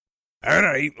All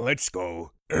right, let's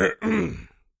go.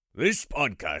 This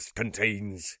podcast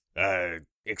contains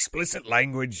explicit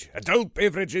language, adult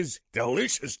beverages,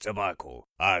 delicious tobacco,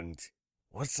 and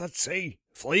what's that say?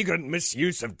 Flagrant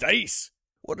misuse of dice?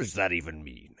 What does that even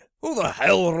mean? Who the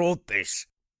hell wrote this?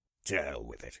 To hell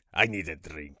with it. I need a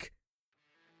drink.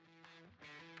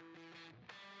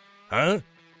 Huh?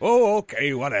 Oh,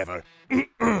 okay, whatever.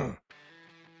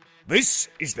 This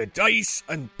is the Dice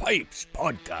and Pipes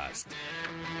podcast.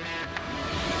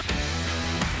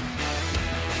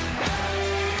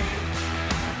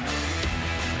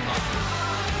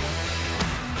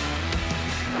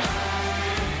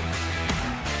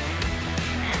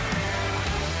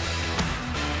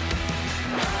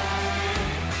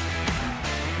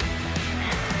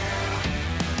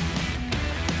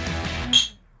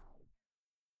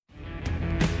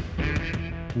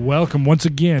 Welcome once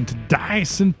again to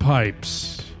Dice and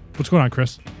Pipes. What's going on,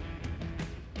 Chris?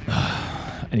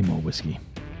 I need more whiskey.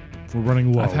 We're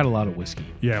running low. I've had a lot of whiskey.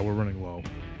 Yeah, we're running low.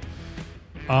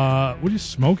 What are you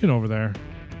smoking over there?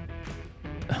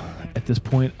 At this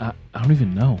point, I don't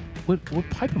even know. What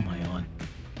pipe am I on?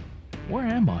 Where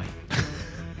am I?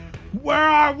 Where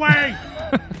are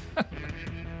we?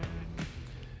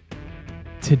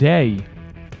 Today,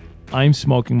 I'm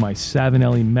smoking my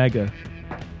Savinelli Mega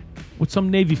with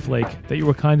some Navy Flake that you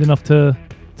were kind enough to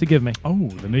give me. Oh,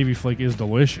 the Navy Flake is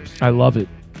delicious. I love it.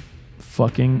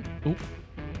 Fucking... Oh,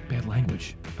 bad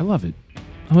language. I love it.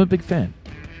 I'm a big fan.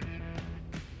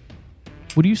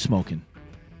 What are you smoking?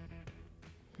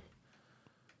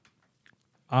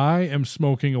 I am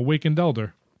smoking Awakened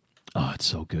Elder Oh, it's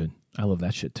so good. I love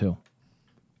that shit, too.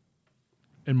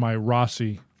 in my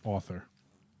Rossi author.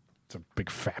 It's a big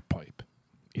fat pipe.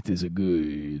 It is a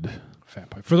good... Fat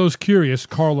pipe. For those curious,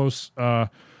 Carlos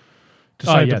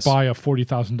decided yes. to buy a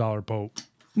 $40,000 boat.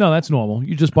 No, that's normal.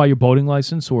 You just buy your boating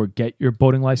license or get your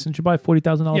boating license. You buy a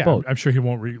 $40,000 Yeah, boat. I'm sure he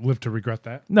won't live to regret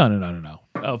that. No.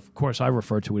 Of course, I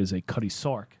refer to it as a Cuddy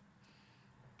Sark.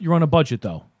 You're on a budget,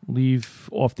 though. Leave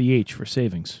off the H for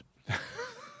savings.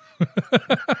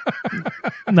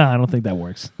 Nah, I don't think that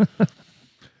works.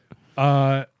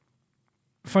 Find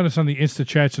us on the Insta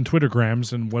chats and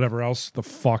Twittergrams and whatever else the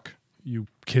fuck you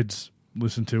kids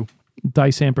listen to.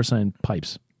 Dice ampersand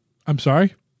pipes. I'm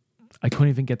sorry? I couldn't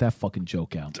even get that fucking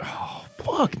joke out. Oh,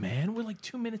 fuck, man. We're like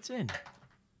 2 minutes in.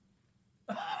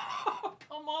 Oh,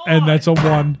 come on. And that's a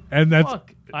one. And that's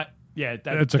Fuck.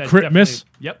 That's a crit miss?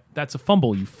 Yep, that's a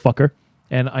fumble, you fucker.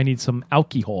 And I need some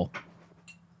alcohol.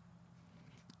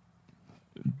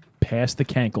 Past the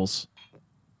cankles.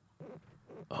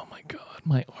 Oh, my God.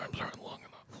 My arms aren't long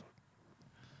enough.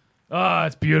 Ah,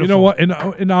 it's beautiful. You know what?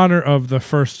 In honor of the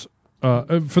first, for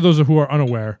those who are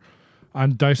unaware,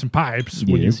 on Dice and Pipes,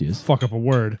 when you Yes. fuck up a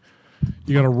word,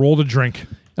 you got to roll the drink,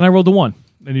 And I rolled a 1.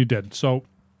 and you did. So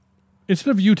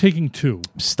instead of you taking 2,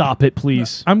 Stop it,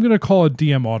 please. I'm gonna call a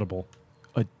DM audible.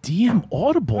 A DM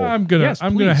audible. I'm gonna Yes,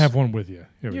 I'm gonna please. have one with you.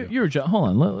 Here we go. You're a hold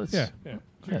on. Let's. Yeah.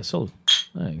 Yeah. So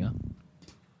there you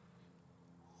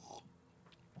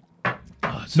go.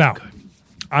 Oh, it's Now, so good.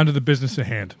 on to the business at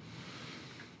hand.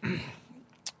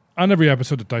 On every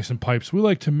episode of Dice and Pipes, we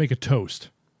like to make a toast.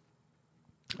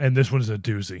 And this one is a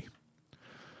doozy.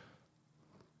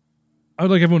 I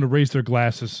would like everyone to raise their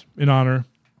glasses in honor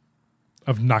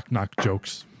of knock-knock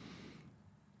jokes.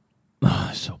 Oh,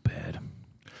 so bad.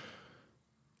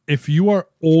 If you are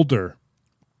older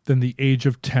than the age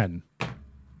of 10,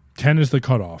 10 is the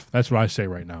cutoff. That's what I say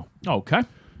right now. Okay.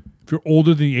 If you're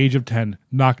older than the age of 10,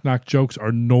 knock-knock jokes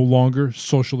are no longer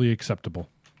socially acceptable.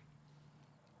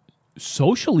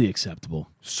 Socially acceptable.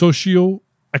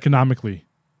 Socio-economically,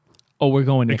 Oh, we're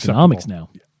going Acceptable. economics now.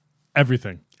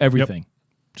 everything. Everything.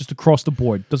 Just across the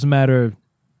board. Doesn't matter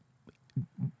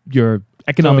your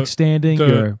economic standing.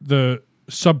 Your The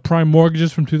subprime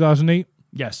mortgages from 2008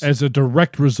 yes. as a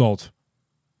direct result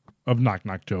of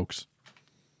knock-knock jokes.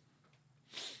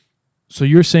 So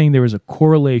you're saying there is a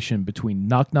correlation between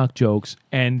knock-knock jokes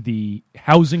and the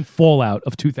housing fallout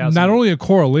of 2000. Not only a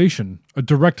correlation, a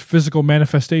direct physical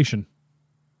manifestation.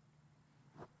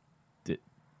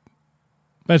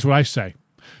 That's what I say.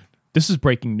 This is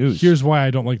breaking news. Here's why I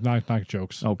don't like knock-knock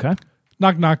jokes. Okay.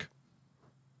 Knock-knock,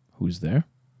 Who's there?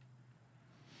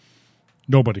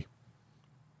 nobody.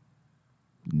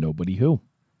 Nobody who.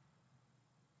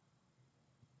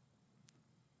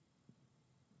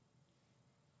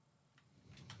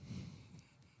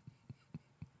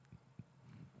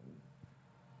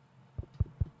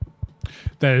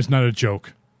 That is not a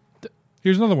joke.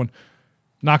 Here's another one.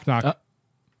 Knock-knock,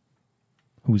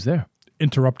 Who's there?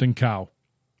 interrupting cow.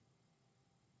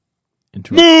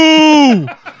 Moo!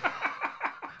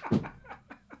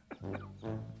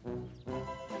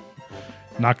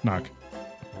 Knock, knock.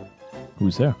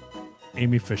 Who's there?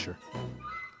 Amy Fisher.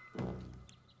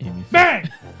 Amy. Bang!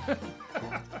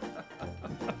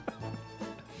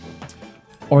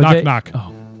 Or Knock, knock.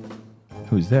 Oh.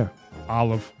 Who's there?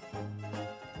 Olive.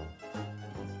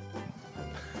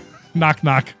 Knock,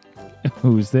 knock.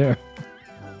 Who's there?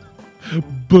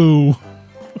 Boo.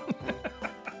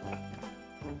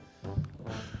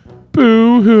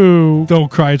 Boo hoo.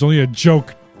 Don't cry. It's only a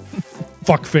joke.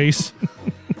 Fuckface.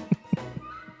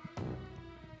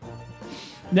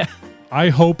 Nah. I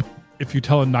hope if you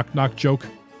tell a knock, knock joke,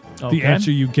 the Okay.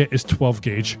 answer you get is 12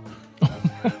 gauge.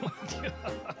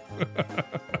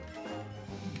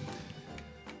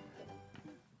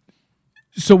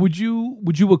 So would you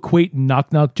equate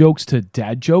knock knock jokes to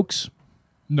dad jokes?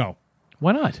 No,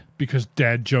 Why not? because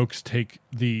dad jokes take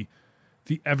the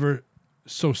ever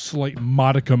so slight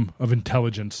modicum of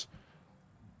intelligence.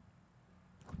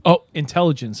 Oh,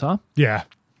 intelligence, huh? Yeah.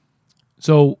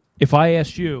 So if I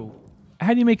asked you,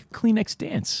 how do you make a Kleenex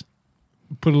dance?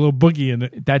 Put a little boogie in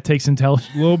it. That takes intelligence.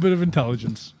 A little bit of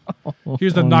intelligence.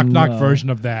 Here's the knock knock version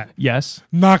of that. Yes.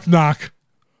 Knock knock.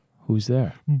 Who's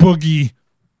there? Boogie.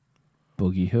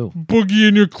 Boogie who? Boogie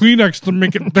in your Kleenex to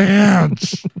make it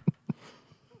dance.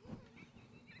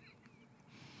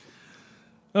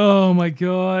 Oh my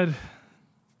God.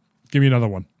 Give me another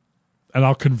one. And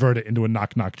I'll convert it into a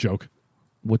knock knock joke.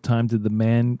 What time did the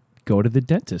man go to the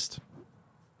dentist?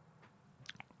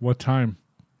 What time?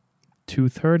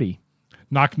 2:30.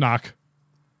 Knock knock.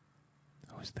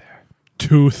 Who's there?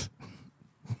 Tooth.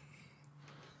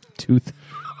 Tooth.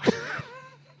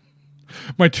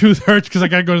 My tooth hurts because I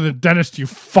gotta go to the dentist, you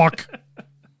fuck.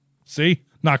 See?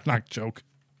 Knock knock joke.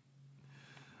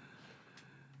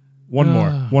 One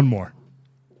more.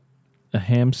 A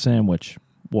ham sandwich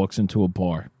walks into a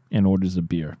bar and orders a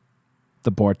beer.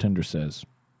 The bartender says,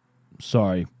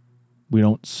 "Sorry, we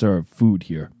don't serve food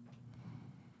here."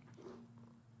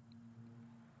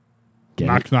 Get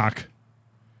Knock it? knock.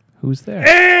 Who's there?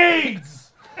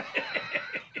 AIDS!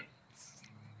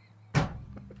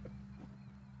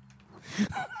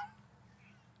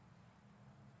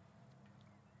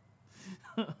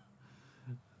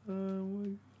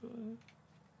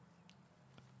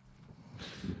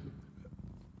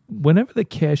 Whenever the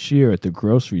cashier at the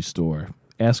grocery store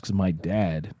asks my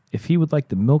dad if he would like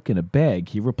the milk in a bag,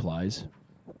 he replies,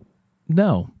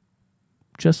 "No,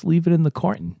 just leave it in the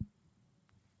carton."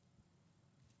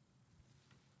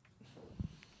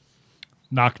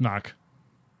 Knock knock.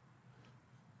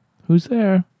 Who's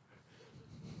there?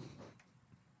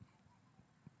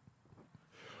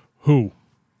 Who?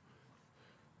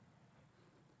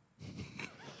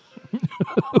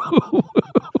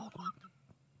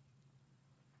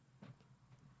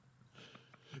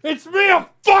 It's me, a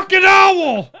fucking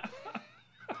owl.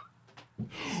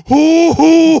 Hoo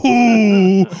hoo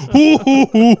hoo hoo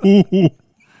hoo hoo hoo.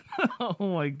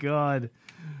 Oh my God.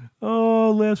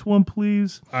 Oh, last one,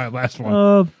 please. All right, last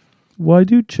one. Why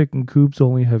do chicken coops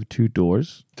only have 2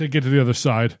 doors? To get to the other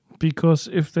side. Because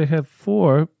if they have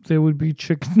 4, there would be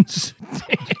chickens.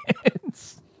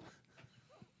 Dance.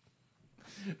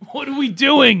 What are we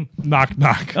doing? Knock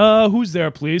knock. Who's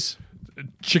there, please?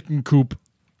 Chicken coop.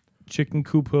 Chicken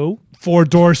coop who?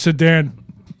 4-door sedan.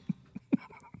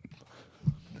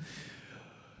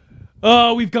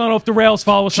 Oh, we've gone off the rails.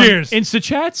 Follow us Cheers. on Insta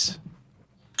chats.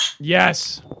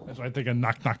 Yes. That's why I think a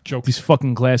knock knock joke. These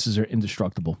fucking glasses are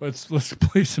indestructible. Let's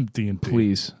play some D&D.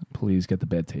 Please get the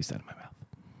bad taste out of my mouth.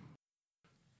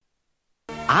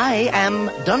 I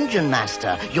am Dungeon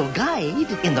Master, your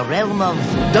guide in the realm of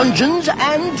Dungeons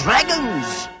and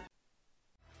Dragons.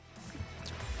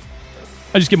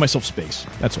 I just give myself space.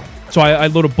 That's all. So I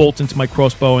load a bolt into my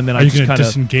crossbow, and then Are I you just going to kind of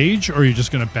disengage, or are you just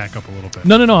going to back up a little bit?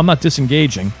 No. I'm not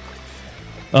disengaging.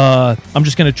 I'm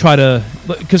just going to try to,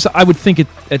 because I would think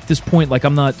at this point, like,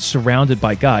 I'm not surrounded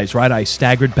by guys, right? I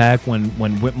staggered back when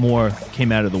Whitmore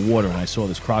came out of the water, and I saw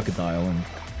this crocodile, and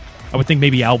I would think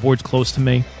maybe Alvord's close to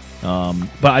me,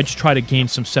 but I just try to gain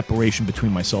some separation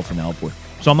between myself and Alvord.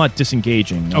 So I'm not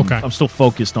disengaging. Okay. I'm still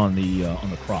focused on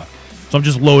the croc. So I'm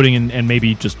just loading and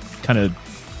maybe just kind of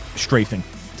strafing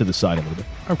to the side a little bit.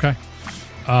 Okay.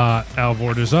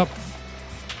 Alvord is up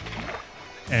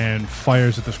and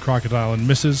fires at this crocodile and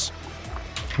misses.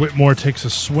 Whitmore takes a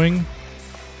swing,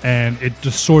 and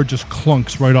the sword just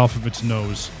clunks right off of its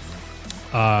nose.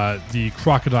 The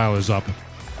crocodile is up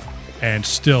and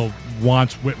still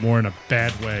wants Whitmore in a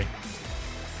bad way,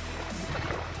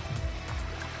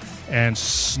 and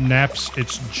snaps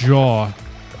its jaw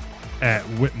at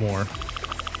Whitmore.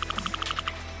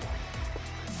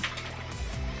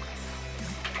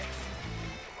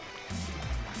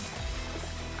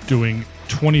 Doing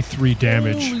 23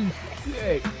 damage.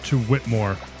 to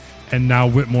Whitmore, and now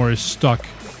Whitmore is stuck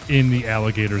in the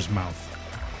alligator's mouth.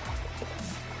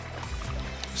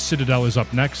 Citadel is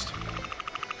up next.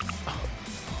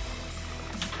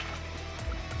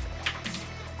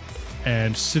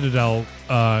 And Citadel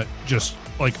just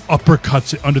like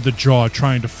uppercuts it under the jaw,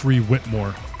 trying to free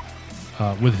Whitmore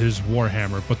with his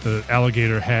warhammer, but the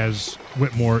alligator has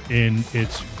Whitmore in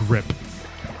its grip.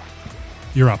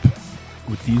 You're up.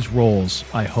 With these rolls,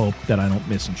 I hope that I don't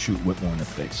miss and shoot Whitmore in the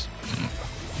face.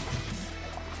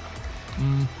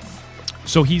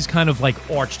 So he's kind of like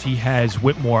arched. He has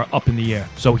Whitmore up in the air.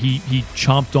 So he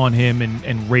chomped on him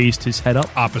and raised his head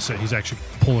up. Opposite. He's actually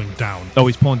pulling down. Oh,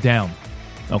 he's pulling down.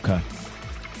 Okay.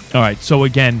 All right. So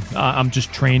again, I'm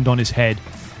just trained on his head,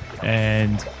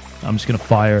 and I'm just going to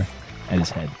fire at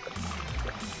his head.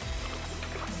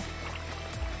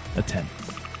 A 10.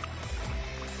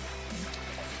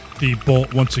 The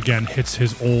bolt once again hits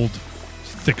his old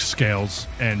thick scales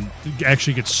and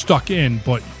actually gets stuck in,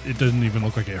 but it doesn't even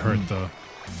look like it hurt the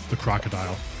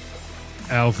crocodile.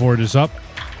 Alvord is up.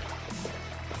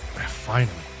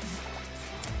 Finally.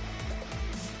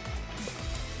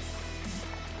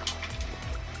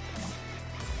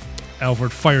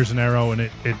 Alvord fires an arrow and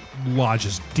it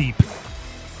lodges deep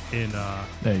in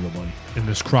There you go, buddy. in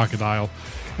this crocodile,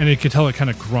 and you can tell it kind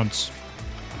of grunts.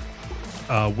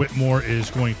 Whitmore is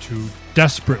going to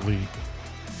desperately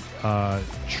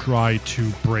try to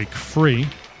break free,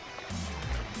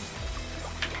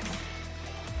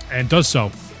 and does so.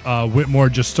 Whitmore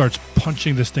just starts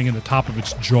punching this thing in the top of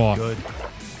its jaw. Good.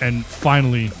 And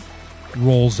finally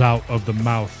rolls out of the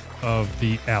mouth of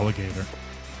the alligator,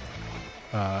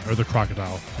 or the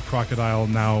crocodile. The crocodile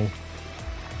now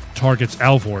targets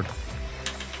Alvord.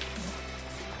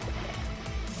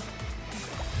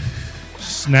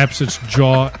 Snaps its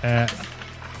jaw at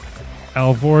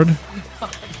Alvord.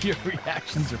 Your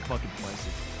reactions are fucking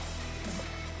classic.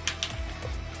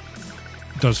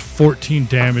 Does 14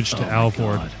 damage to Oh my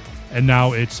Alvord. God. And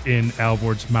now it's in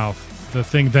Alvord's mouth. The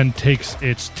thing then takes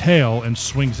its tail and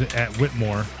swings it at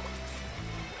Whitmore.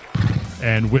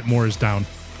 And Whitmore is down.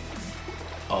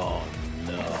 Oh,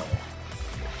 no.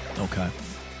 Okay.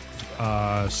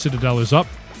 Citadel is up.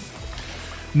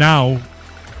 Now,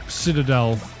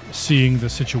 Citadel, seeing the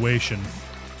situation,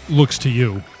 looks to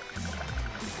you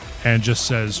and just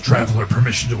says, "Traveler,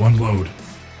 permission to unload."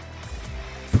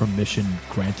 Permission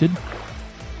granted?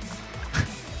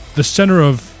 The center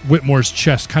of Whitmore's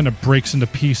chest kind of breaks into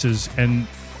pieces and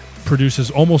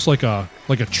produces almost like a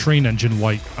train engine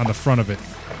light on the front of it.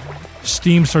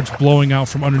 Steam starts blowing out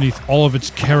from underneath all of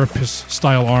its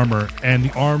carapace-style armor, and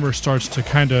the armor starts to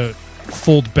kind of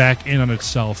fold back in on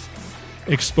itself,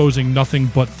 exposing nothing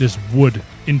but this wood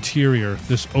interior,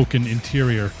 this oaken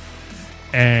interior.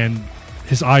 And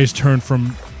his eyes turn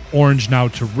from orange now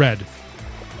to red.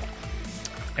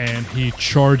 And he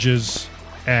charges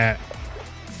at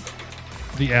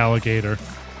the alligator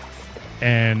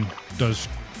and does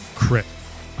crit.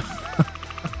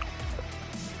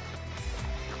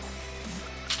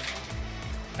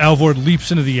 Alvord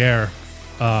leaps into the air.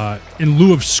 In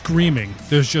lieu of screaming,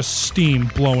 there's just steam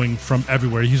blowing from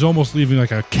everywhere. He's almost leaving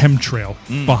like a chemtrail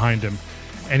behind him.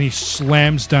 And he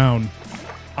slams down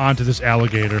onto this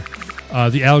alligator.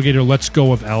 The alligator lets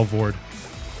go of Alvord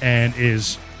and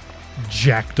is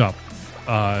jacked up.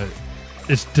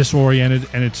 It's disoriented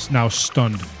and it's now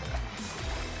stunned.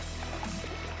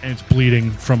 And it's bleeding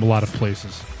from a lot of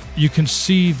places. You can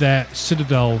see that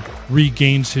Citadel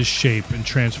regains his shape and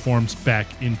transforms back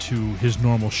into his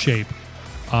normal shape.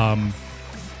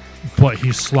 But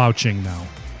he's slouching now.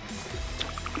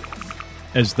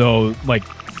 As though, like,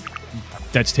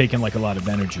 that's taken, like, a lot of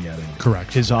energy out of him.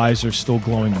 Correct. His eyes are still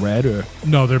glowing red, or?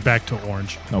 No, they're back to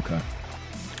orange. Okay.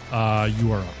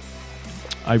 You are up.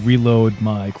 I reload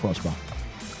my crossbow.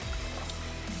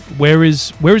 Where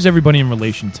is everybody in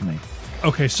relation to me?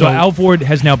 Okay, So so Alvord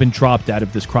has now been dropped out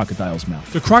of this crocodile's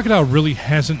mouth. the crocodile really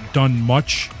hasn't done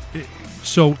much.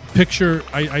 So picture,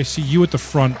 I see you at the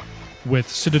front with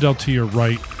Citadel to your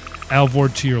right,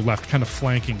 Alvord to your left, kind of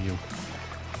flanking you.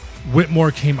 Whitmore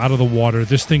came out of the water.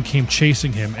 This thing came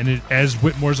chasing him, and as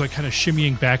Whitmore's like kind of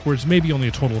shimmying backwards, maybe only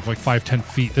a total of like 5-10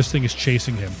 feet, this thing is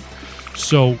chasing him.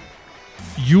 So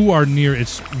you are near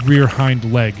its rear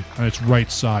hind leg on its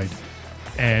right side,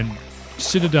 and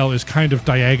Citadel is kind of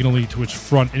diagonally to its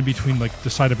front, in between like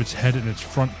the side of its head and its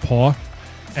front paw,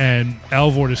 and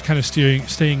Alvord is kind of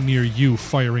staying near you,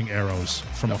 firing arrows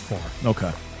from afar.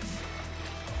 Okay.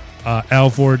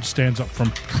 Alvord stands up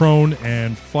from prone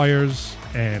and fires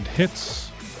and hits.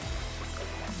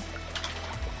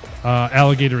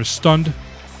 Alligator is stunned.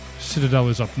 Citadel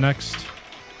is up next.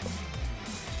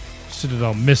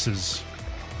 Citadel misses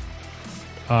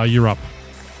You're up.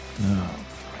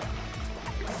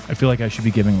 I feel like I should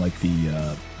be giving like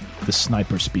the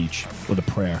sniper speech or the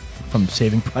prayer from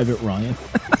Saving Private Ryan.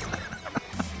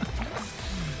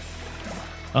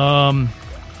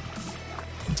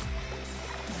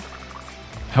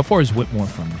 How far is Whitmore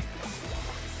from me?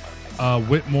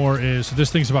 Whitmore is, so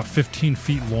this thing's about 15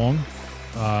 feet long,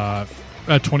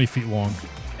 20 feet long,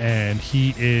 and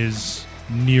he is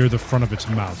near the front of its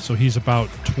mouth. So he's about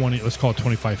 20, let's call it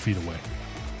 25 feet away.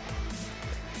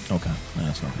 Okay,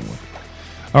 that's not going to work.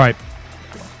 All right.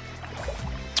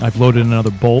 I've loaded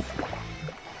another bolt.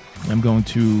 I'm going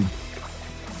to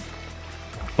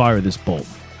fire this bolt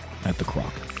at the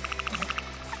croc.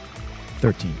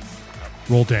 13.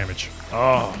 Roll damage.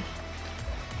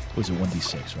 Was it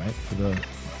 1d6, right? For the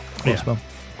crossbow?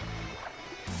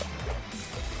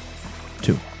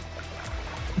 2.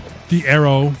 The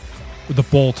arrow, the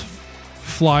bolt,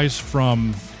 flies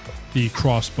from the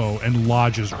crossbow and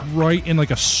lodges right in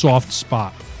like a soft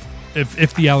spot.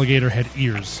 If the alligator had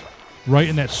ears, right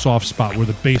in that soft spot where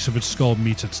the base of its skull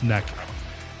meets its neck,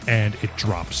 and it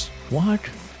drops. What?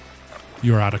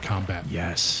 You're out of combat.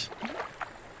 Yes.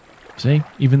 See?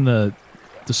 Even the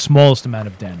smallest amount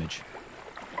of damage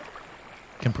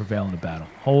can prevail in a battle.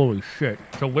 Holy shit.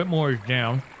 So Whitmore is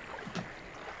down.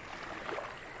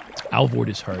 Alvord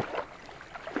is hurt.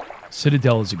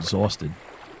 Citadel is exhausted.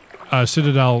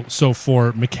 Citadel, so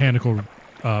for mechanical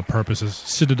purposes,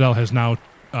 Citadel has now,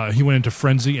 he went into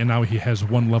frenzy, and now he has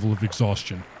 1 level of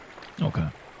exhaustion. Okay.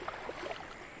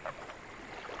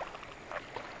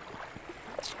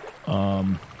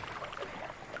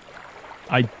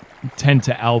 I tend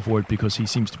to Alvord because he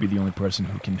seems to be the only person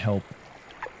who can help.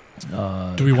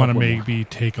 Do we want to maybe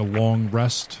take a long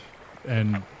rest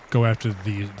and go after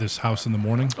this house in the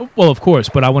morning? Well, of course,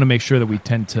 but I want to make sure that we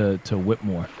tend to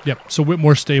Whitmore. Yep, so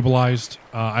Whitmore stabilized.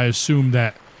 I assume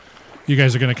that you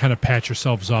guys are going to kind of patch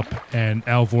yourselves up, and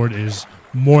Alvord is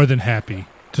more than happy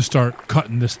to start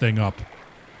cutting this thing up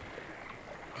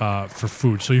for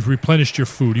food. So you've replenished your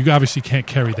food. You obviously can't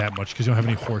carry that much because you don't have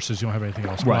any horses, you don't have anything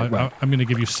else. Right. I'm going to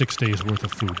give you 6 days worth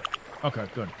of food. Okay,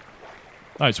 good.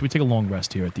 All right, so we take a long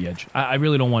rest here at the edge. I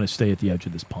really don't want to stay at the edge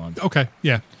of this pond. Okay,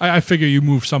 yeah. I figure you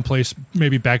move someplace,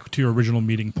 maybe back to your original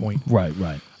meeting point. Right.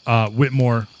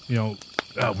 Whitmore,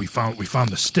 we found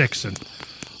the sticks, and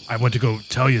I went to go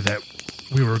tell you that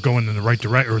we were going in the right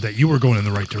direction, or that you were going in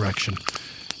the right direction.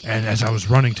 And as I was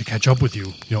running to catch up with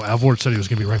you, Alvord said he was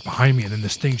going to be right behind me, and then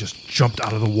this thing just jumped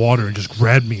out of the water and just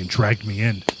grabbed me and dragged me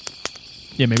in.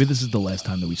 Yeah, maybe this is the last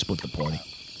time that we split the party.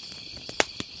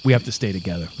 We have to stay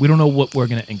together. We don't know what we're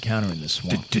going to encounter in this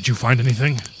swamp. Did you find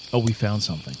anything? Oh, we found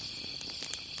something.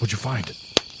 What'd you find?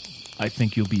 I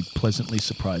think you'll be pleasantly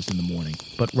surprised in the morning,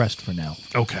 but rest for now.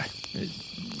 Okay.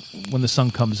 When the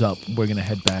sun comes up, we're going to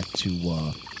head back to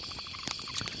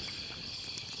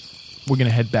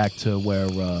where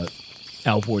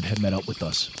Alvord had met up with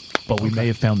us. But we may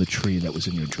have found the tree that was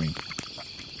in your dream.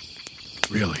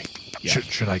 Really? Yeah.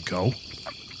 Should I go?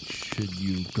 Should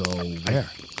you go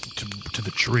where? To the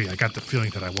tree. I got the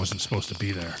feeling that I wasn't supposed to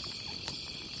be there.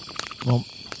 Well,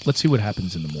 let's see what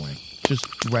happens in the morning. Just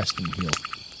rest and heal.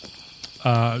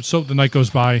 So the night goes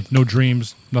by. No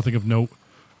dreams. Nothing of note.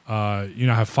 You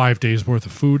now have 5 days worth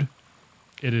of food.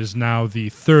 It is now the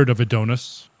 3rd of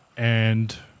Adonis.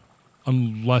 And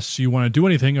unless you want to do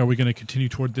anything, are we going to continue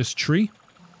toward this tree?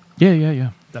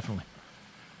 Yeah. Definitely.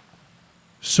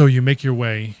 So you make your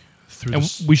way through And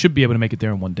this. we should be able to make it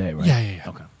there in one day, right? Yeah.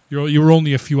 Okay. You were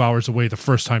only a few hours away the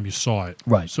first time you saw it.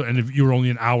 Right. So, and you were only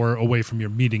an hour away from your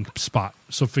meeting spot.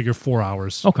 So figure 4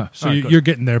 hours. Okay. So All right, good. you're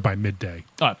getting there by midday.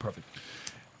 All right, perfect.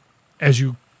 As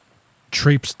you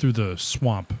traipse through the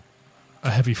swamp, a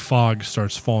heavy fog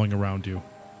starts falling around you.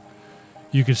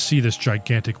 You can see this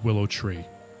gigantic willow tree.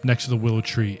 Next to the willow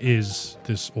tree is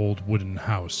this old wooden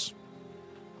house.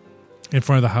 In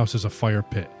front of the house is a fire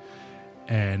pit.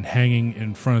 And hanging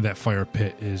in front of that fire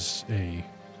pit is a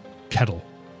kettle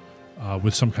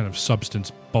with some kind of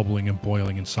substance bubbling and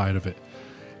boiling inside of it.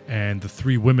 And the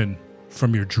 3 women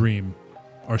from your dream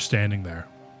are standing there.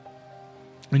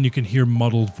 And you can hear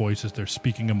muddled voices. They're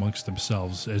speaking amongst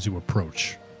themselves as you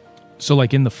approach. So,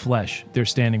 like in the flesh, they're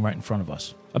standing right in front of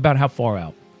us. About how far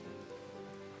out?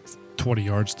 20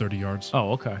 yards, 30 yards.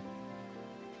 Oh, okay.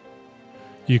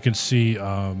 You can see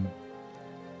all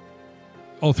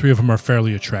 3 of them are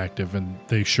fairly attractive, and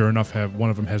they sure enough have, one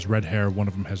of them has red hair, one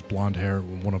of them has blonde hair,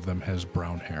 and one of them has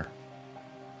brown hair.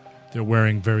 They're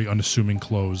wearing very unassuming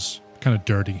clothes, kind of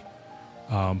dirty,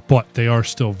 but they are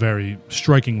still very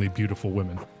strikingly beautiful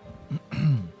women,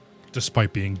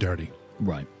 despite being dirty.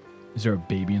 Right. Is there a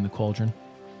baby in the cauldron?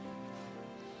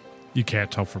 You can't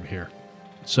tell from here.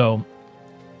 So,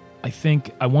 I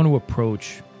think I want to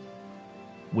approach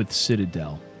with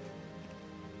Citadel.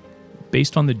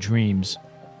 Based on the dreams,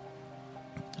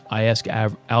 I ask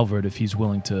Alvord if he's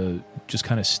willing to just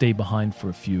kind of stay behind for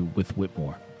a few with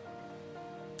Whitmore.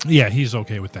 Yeah, he's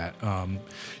okay with that.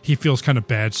 He feels kind of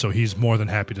bad, so he's more than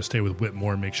happy to stay with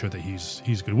Whitmore and make sure that he's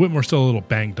good. Whitmore's still a little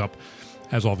banged up,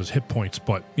 has all of his hit points,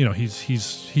 but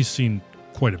he's seen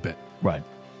quite a bit. Right.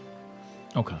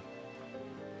 Okay.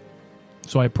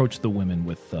 So I approach the women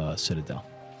with Citadel.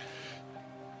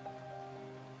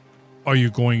 Are you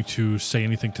going to say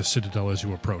anything to Citadel as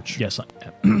you approach? Yes, I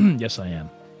am. Yes, I am.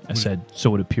 I said,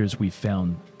 so it appears we've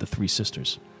found the three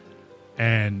sisters.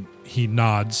 And he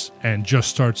nods and just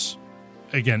starts,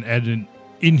 again, at an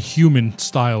inhuman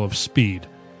style of speed,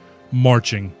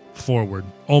 marching forward,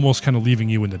 almost kind of leaving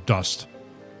you in the dust.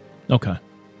 Okay.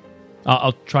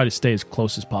 I'll try to stay as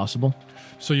close as possible.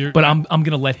 So you're, but I'm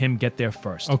going to let him get there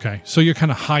first. Okay. So you're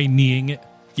kind of high-kneeing it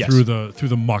through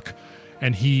the muck,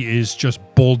 and he is just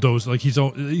bulldozed. Like he's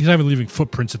not even leaving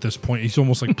footprints at this point. He's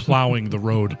almost like plowing the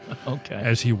road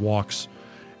as he walks.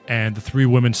 And the three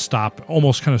women stop,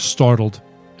 almost kind of startled,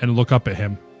 and look up at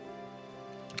him.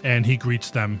 And he greets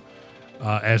them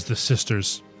as the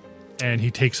sisters, and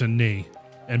he takes a knee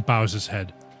and bows his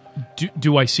head.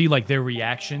 Do I see like their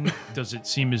reaction? Does it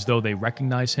seem as though they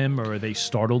recognize him, or are they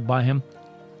startled by him?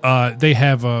 They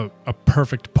have a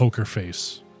perfect poker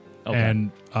face. Okay.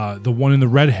 And the one in the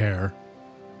red hair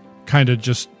kind of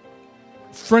just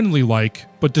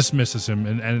friendly-like, but dismisses him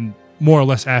and more or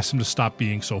less asks him to stop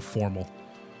being so formal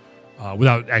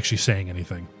without actually saying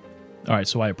anything. All right,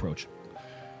 so I approach.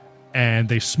 And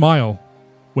they smile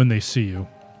when they see you.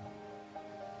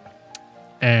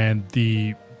 And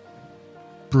the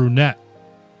brunette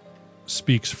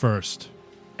speaks first.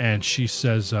 And she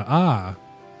says, the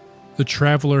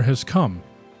traveler has come.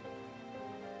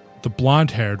 The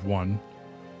blonde-haired one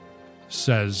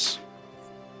says,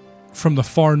 from the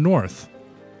far north,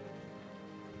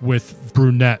 with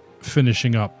brunette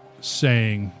finishing up,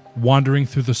 saying, wandering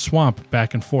through the swamp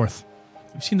back and forth.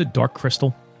 You've seen the Dark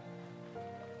Crystal?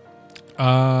 No,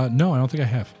 I don't think I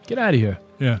have. Get out of here.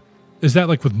 Yeah. Is that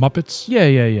like with Muppets? Yeah.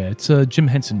 It's a Jim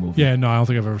Henson movie. Yeah, no, I don't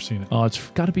think I've ever seen it. Oh, it's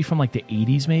got to be from like the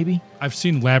 80s maybe? I've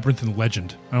seen Labyrinth and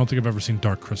Legend. I don't think I've ever seen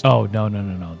Dark Crystal. Oh,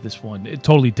 no. This one,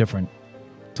 totally different.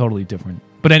 Totally different.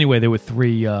 But anyway, there were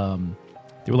three, they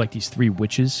were like these three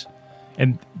witches,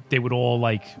 and they would all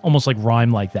like, almost like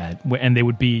rhyme like that, and they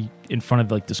would be in front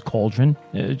of like this cauldron.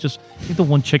 I think the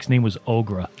one chick's name was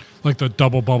Ogra. Like the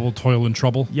double bubble toil and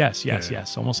trouble? Yes,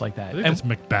 almost like that. I think that's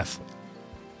Macbeth.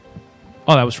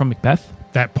 Oh, that was from Macbeth?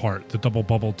 That part, the double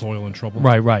bubble toil and trouble?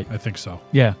 Right. I think so.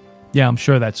 Yeah, I'm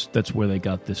sure that's where they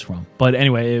got this from. But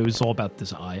anyway, it was all about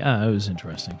this eye. It was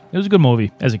interesting. It was a good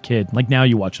movie as a kid. Like now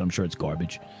you watch it, I'm sure it's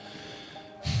garbage.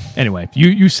 Anyway,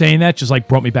 you saying that just like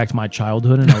brought me back to my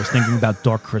childhood, and I was thinking about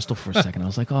Dark Crystal for a second. I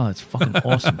was like, oh, that's fucking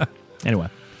awesome. Anyway.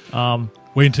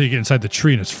 Wait until you get inside the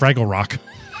tree and it's Fraggle Rock.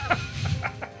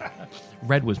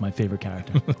 Red was my favorite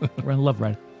character. I love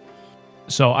Red.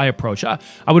 So I approach. I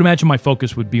would imagine my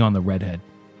focus would be on the redhead,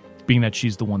 being that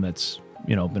she's the one that's,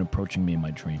 been approaching me in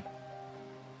my dream.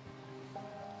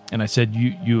 And I said,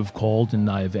 you have called and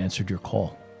I have answered your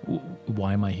call.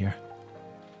 Why am I here?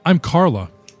 I'm Carla.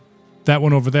 That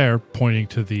one over there, pointing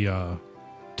to the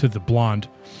blonde,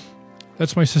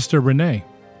 that's my sister Renee.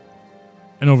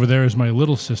 And over there is my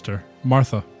little sister,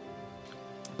 Martha.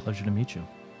 Pleasure to meet you.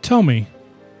 Tell me,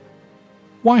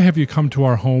 why have you come to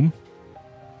our home?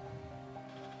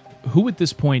 Who at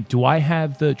this point, do I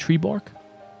have the tree bark?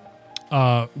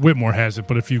 Whitmore has it,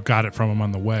 but if you got it from him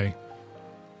on the way.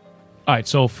 All right,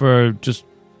 so for just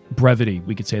brevity,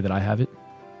 we could say that I have it?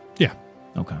 Yeah.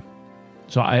 Okay.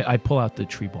 So I pull out the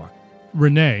tree bark.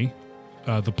 Renee,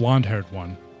 the blonde-haired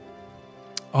one.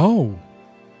 Oh,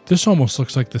 this almost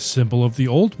looks like the symbol of the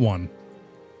old one.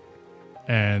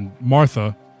 And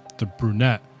Martha, the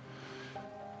brunette.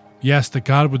 Yes, the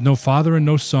god with no father and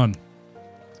no son.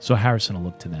 So Harrison will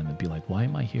look to them and be like, why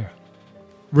am I here?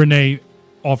 Renee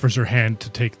offers her hand to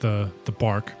take the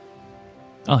bark.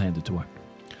 I'll hand it to her.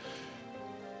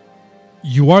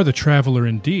 You are the traveler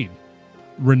indeed.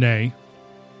 Renee,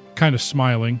 kind of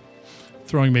smiling,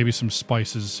 throwing maybe some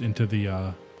spices into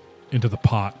the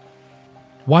pot.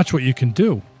 Watch what you can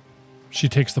do. She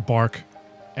takes the bark,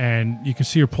 and you can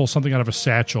see her pull something out of a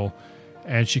satchel,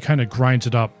 and she kind of grinds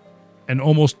it up and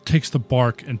almost takes the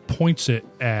bark and points it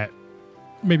at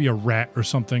maybe a rat or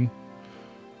something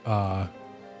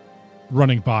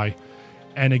running by.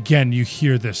 And again, you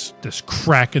hear this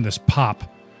crack and this pop,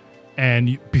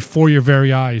 and before your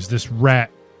very eyes, this rat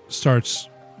starts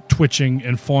twitching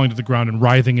and falling to the ground and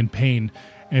writhing in pain,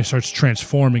 and it starts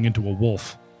transforming into a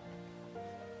wolf.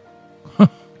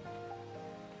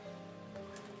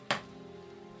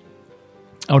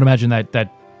 I would imagine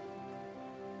that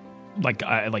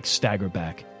I stagger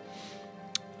back.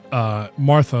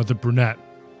 Martha, the brunette,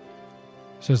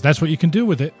 says that's what you can do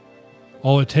with it.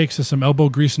 All it takes is some elbow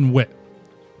grease and wit.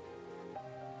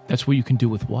 That's what you can do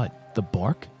with what? The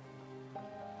bark?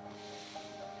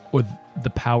 Or the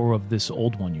power of this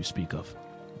old one you speak of?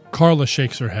 Carla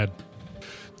shakes her head.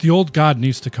 The old god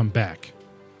needs to come back.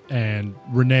 And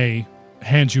Renee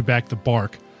hands you back the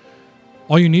bark.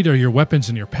 All you need are your weapons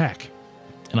and your pack.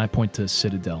 And I point to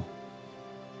Citadel.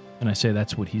 And I say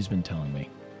that's what he's been telling me.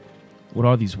 What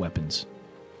are these weapons?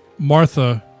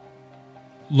 Martha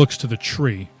looks to the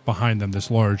tree behind them, this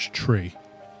large tree.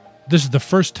 This is the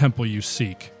first temple you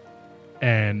seek.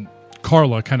 And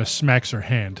Carla kind of smacks her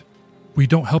hand. We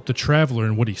don't help the traveler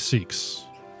in what he seeks.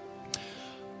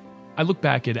 I look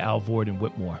back at Alvord and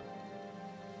Whitmore.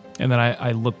 And then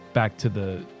I look back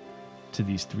to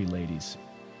these three ladies.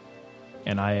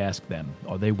 And I ask them,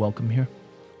 are they welcome here?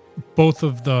 Both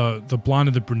of the blonde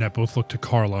and the brunette both look to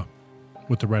Carla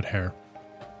with the red hair.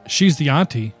 She's the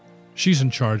auntie. She's in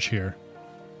charge here.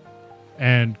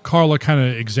 And Carla kind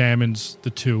of examines the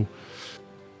two.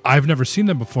 I've never seen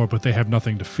them before, but they have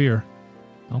nothing to fear.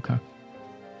 Okay.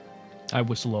 I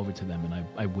whistle over to them and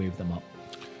I wave them up.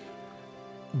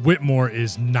 Whitmore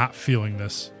is not feeling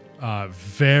this.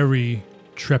 Very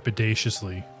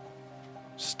trepidatiously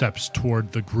steps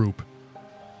toward the group.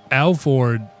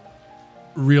 Alvord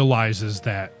realizes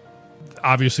that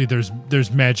obviously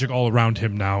there's magic all around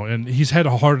him now, and he's had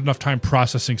a hard enough time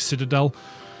processing Citadel,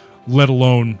 let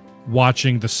alone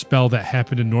watching the spell that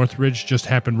happened in Northridge just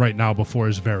happen right now before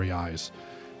his very eyes.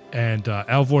 And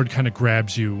Alvord kind of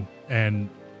grabs you and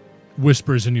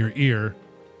whispers in your ear,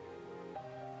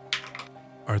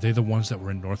 are they the ones that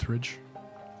were in Northridge?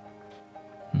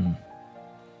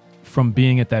 From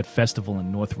being at that festival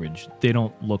in Northridge, they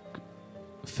don't look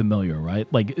familiar,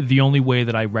 right? Like, the only way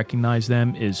that I recognize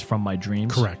them is from my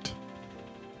dreams? Correct.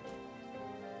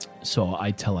 So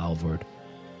I tell Alvord,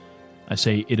 I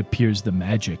say, it appears the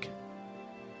magic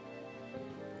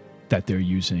that they're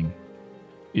using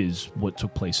is what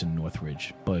took place in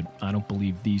Northridge, but I don't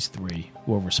believe these three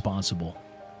were responsible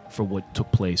for what took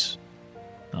place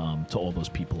to all those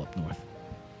people up north.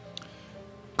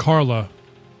 Carla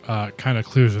kind of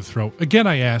clears her throat. Again,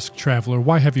 I ask, Traveler,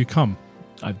 why have you come?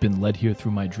 I've been led here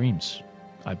through my dreams.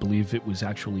 I believe it was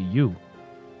actually you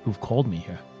who've called me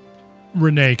here.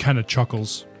 Renee kind of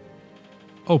chuckles.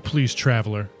 Oh, please,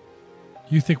 Traveler.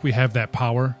 You think we have that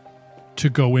power to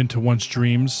go into one's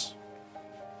dreams?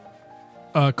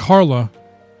 Carla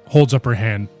holds up her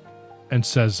hand and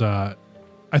says, I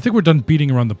think we're done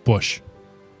beating around the bush.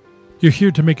 You're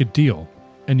here to make a deal,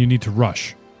 and you need to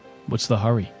rush. What's the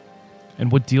hurry?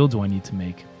 And what deal do I need to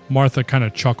make? Martha kind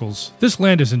of chuckles. This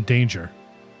land is in danger.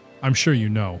 I'm sure you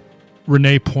know.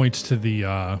 Renee points to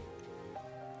the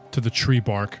tree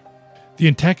bark. The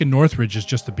attack in Northridge is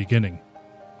just the beginning.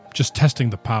 Just testing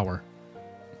the power.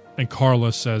 And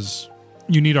Carla says,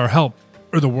 you need our help,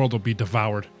 or the world will be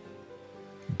devoured.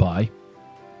 By?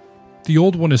 The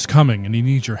old one is coming, and he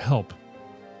needs your help.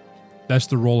 That's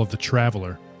the role of the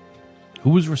traveler.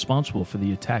 Who was responsible for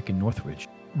the attack in Northridge?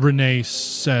 Renee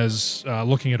says,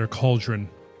 looking at her cauldron,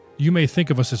 you may think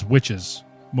of us as witches.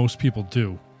 Most people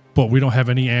do. But we don't have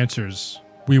any answers.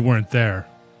 We weren't there.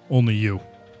 Only you.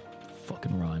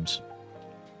 Fucking rhymes.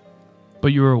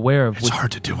 But you're aware of... It's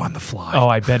hard to do on the fly. Oh,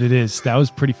 I bet it is. That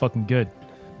was pretty fucking good.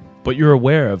 But you're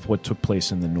aware of what took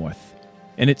place in the north.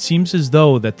 And it seems as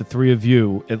though that the three of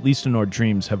you, at least in our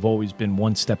dreams, have always been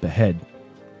one step ahead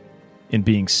in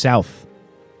being south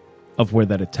of where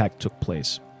that attack took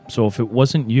place. So if it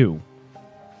wasn't you,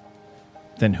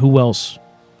 then who else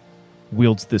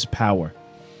wields this power,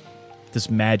 this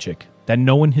magic that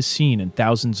no one has seen in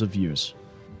thousands of years?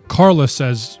 Carla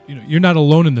says, you're not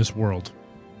alone in this world.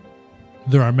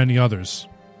 There are many others.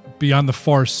 Beyond the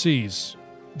far seas,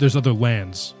 there's other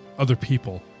lands, other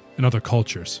people, and other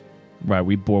cultures. Right,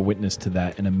 we bore witness to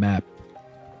that in a map,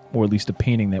 or at least a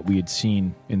painting that we had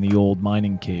seen in the old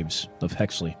mining caves of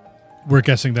Hexley. We're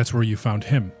guessing that's where you found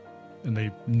him, and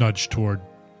they nudge toward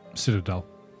Citadel.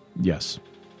 Yes.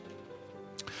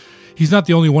 He's not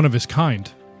the only one of his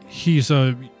kind. He's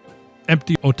a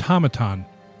empty automaton,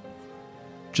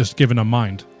 just given a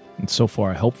mind. And so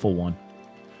far, a helpful one.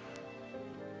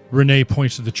 Renee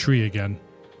points to the tree again.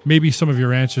 Maybe some of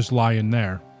your answers lie in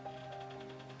there.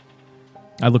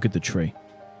 I look at the tree.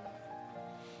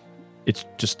 It's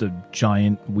just a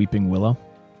giant weeping willow?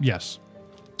 Yes.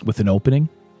 With an opening?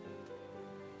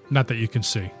 Not that you can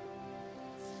see.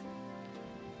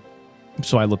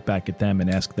 So I look back at them and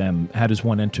ask them, how does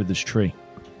one enter this tree?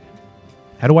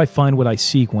 How do I find what I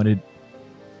seek when it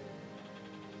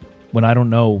when I don't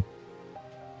know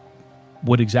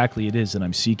what exactly it is that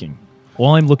I'm seeking?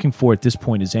 All I'm looking for at this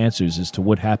point is answers as to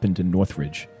what happened in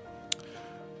Northridge.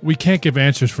 We can't give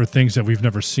answers for things that we've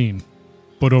never seen.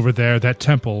 But over there, that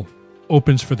temple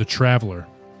opens for the traveler.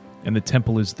 And the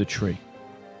temple is the tree.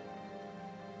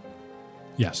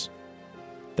 Yes.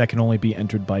 That can only be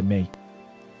entered by me.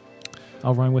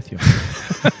 I'll run with you.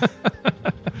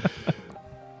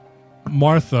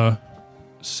 Martha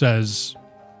says,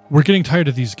 we're getting tired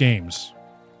of these games.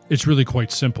 It's really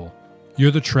quite simple.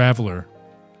 You're the traveler,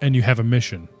 and you have a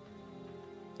mission.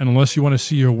 And unless you want to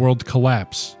see your world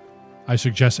collapse, I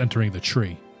suggest entering the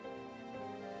tree.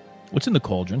 What's in the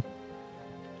cauldron?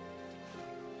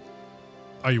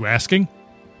 Are you asking?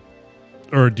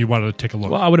 Or do you want to take a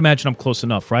look? Well, I would imagine I'm close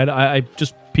enough, right? I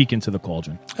just peek into the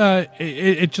cauldron.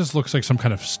 It just looks like some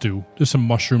kind of stew. There's some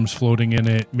mushrooms floating in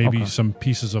it, maybe some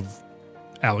pieces of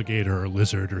alligator or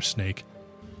lizard or snake.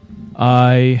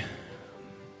 How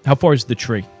far is the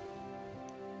tree?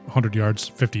 100 yards,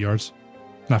 50 yards.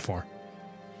 Not far.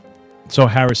 So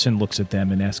Harrison looks at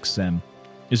them and asks them,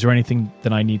 is there anything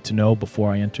that I need to know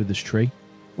before I enter this tree?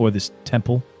 Or this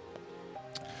temple?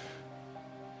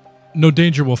 No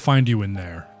danger will find you in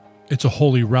there. It's a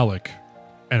holy relic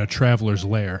and a traveler's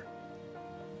lair.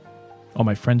 Are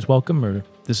my friends welcome, or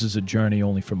this is a journey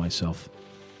only for myself?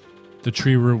 The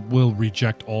tree will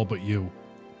reject all but you.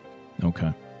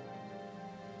 Okay.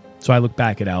 So I look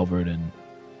back at Albert and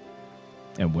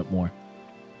Whitmore.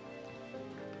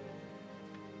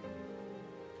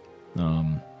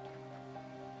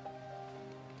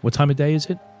 What time of day is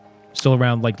it? Still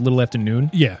around like little afternoon?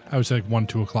 Yeah, I would say like 1,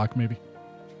 2 o'clock maybe.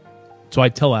 So I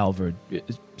tell Albert,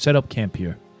 set up camp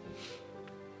here.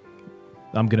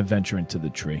 I'm going to venture into the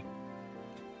tree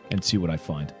and see what I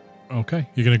find. Okay.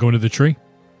 You're going to go into the tree?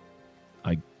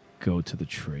 I go to the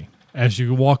tree. As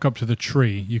you walk up to the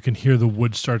tree, you can hear the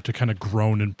wood start to kind of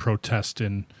groan and protest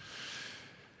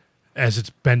as it's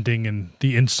bending, and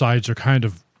the insides are kind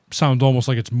of sound almost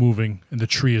like it's moving, and the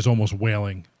tree is almost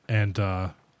wailing. And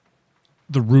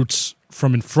the roots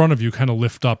from in front of you kind of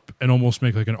lift up and almost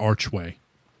make like an archway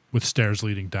with stairs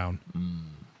leading down.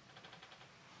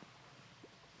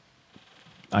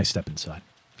 I step inside.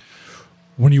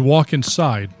 When you walk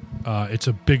inside, it's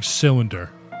a big cylinder.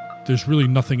 There's really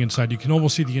nothing inside. You can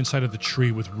almost see the inside of the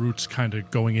tree with roots kind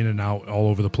of going in and out all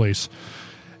over the place.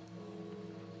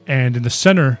 And in the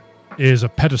center is a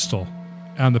pedestal.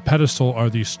 On the pedestal are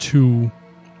these two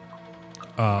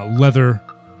leather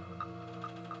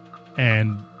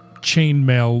and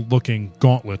chainmail-looking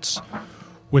gauntlets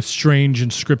with strange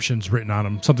inscriptions written on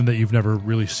them, something that you've never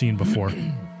really seen before.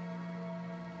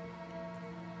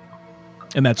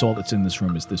 And that's all that's in this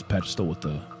room is this pedestal with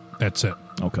the... That's it.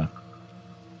 Okay.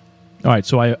 All right,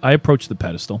 so I approach the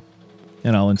pedestal,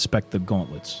 and I'll inspect the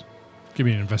gauntlets. Give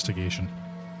me an investigation.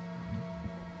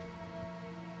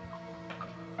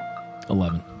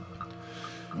 11.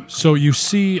 So you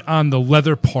see on the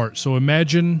leather part, so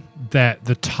imagine that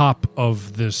the top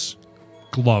of this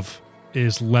glove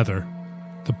is leather.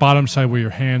 The bottom side where your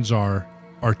hands are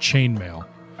chainmail.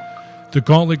 The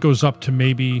gauntlet goes up to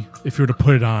maybe, if you were to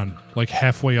put it on, like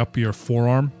halfway up your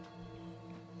forearm.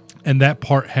 And that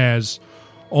part has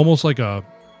almost like a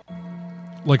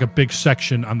big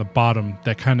section on the bottom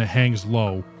that kind of hangs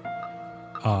low,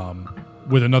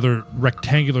 with another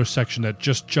rectangular section that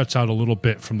just juts out a little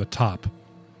bit from the top.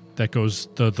 That goes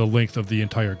the length of the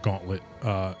entire gauntlet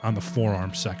on the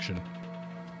forearm section.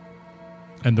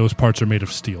 And those parts are made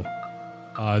of steel.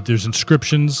 There's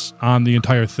inscriptions on the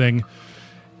entire thing.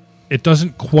 It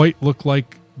doesn't quite look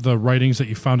like the writings that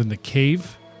you found in the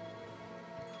cave.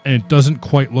 And it doesn't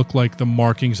quite look like the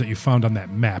markings that you found on that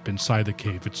map inside the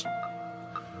cave. It's,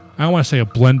 I don't want to say a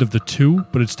blend of the two,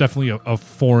 but it's definitely a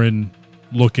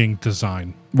foreign-looking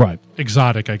design. Right.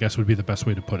 Exotic, I guess, would be the best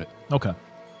way to put it. Okay.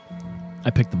 I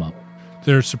pick them up.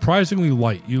 They're surprisingly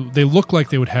light. They look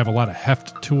like they would have a lot of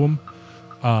heft to them,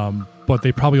 but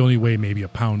they probably only weigh maybe a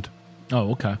pound.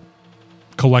 Oh, okay.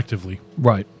 Collectively.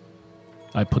 Right.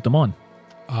 I put them on.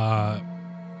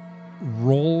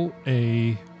 Roll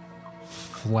a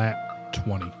flat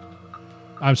 20.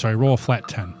 I'm sorry, roll a flat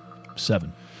 10.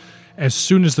 7. As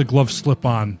soon as the gloves slip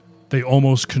on, they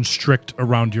almost constrict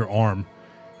around your arm,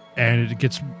 and it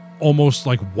gets almost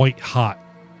like white hot,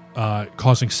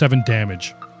 causing 7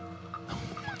 damage.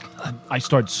 I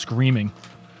start screaming.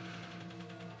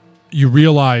 You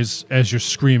realize as you're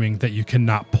screaming that you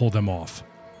cannot pull them off.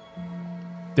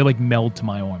 They like meld to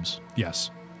my arms. Yes.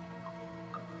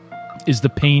 Is the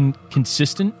pain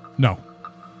consistent? No.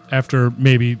 After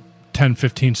maybe 10,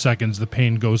 15 seconds, the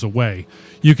pain goes away.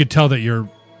 You could tell that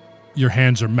your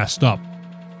hands are messed up,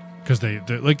 because they're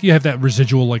like you have that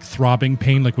residual like throbbing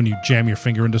pain, like when you jam your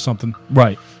finger into something.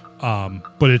 Right.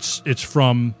 But it's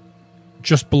from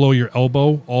just below your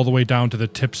elbow all the way down to the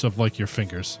tips of like your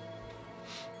fingers.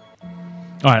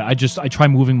 All right. I try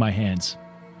moving my hands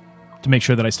to make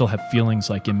sure that I still have feelings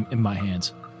like in my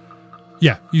hands.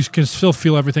 Yeah, you can still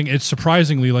feel everything. It's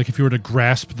surprisingly like if you were to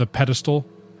grasp the pedestal,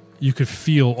 you could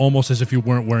feel almost as if you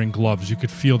weren't wearing gloves. You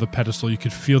could feel the pedestal. You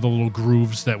could feel the little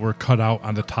grooves that were cut out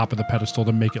on the top of the pedestal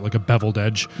to make it like a beveled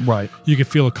edge. Right. You could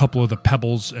feel a couple of the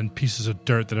pebbles and pieces of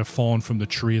dirt that have fallen from the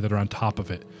tree that are on top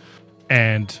of it.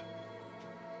 And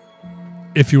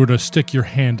if you were to stick your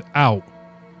hand out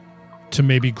to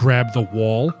maybe grab the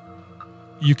wall,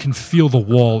 you can feel the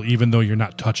wall even though you're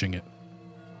not touching it.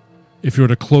 If you were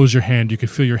to close your hand, you could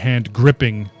feel your hand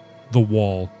gripping the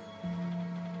wall.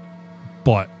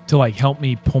 But To like help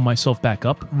me pull myself back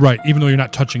up. right, even though you're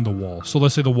not touching the wall. So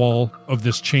let's say the wall of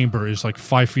this chamber is like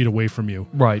 5 feet away from you.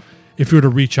 Right. If you were to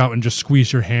reach out and just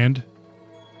squeeze your hand,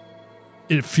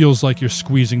 it feels like you're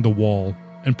squeezing the wall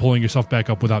and pulling yourself back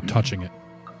up without touching it.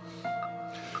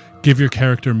 Give your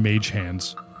character mage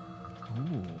hands.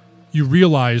 Ooh. You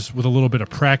realize with a little bit of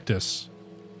practice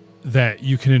that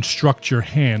you can instruct your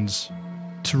hands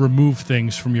to remove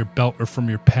things from your belt or from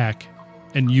your pack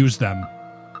and use them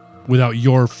without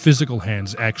your physical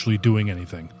hands actually doing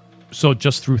anything. So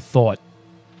just through thought,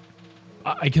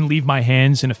 I can leave my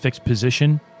hands in a fixed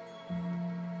position.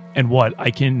 And what?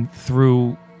 I can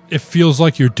through... It feels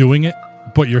like you're doing it,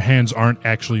 but your hands aren't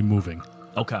actually moving.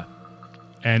 Okay.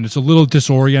 And it's a little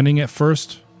disorienting at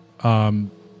first. When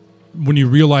you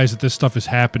realize that this stuff is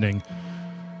happening,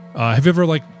 have you ever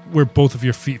like where both of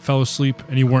your feet fell asleep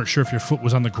and you weren't sure if your foot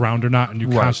was on the ground or not and you're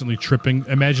Right. constantly tripping?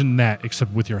 Imagine that,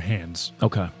 except with your hands.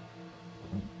 Okay.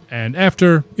 And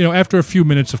after a few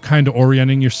minutes of kind of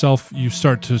orienting yourself, you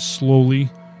start to slowly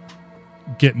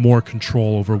get more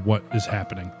control over what is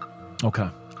happening. Okay.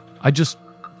 I just...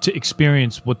 To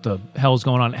experience what the hell is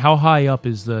going on, how high up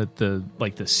is the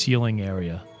ceiling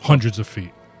area? Hundreds of feet.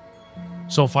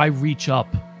 So if I reach up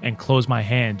and close my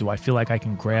hand, do I feel like I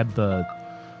can grab the...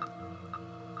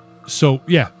 So,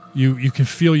 yeah, you can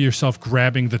feel yourself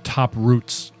grabbing the top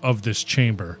roots of this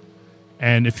chamber.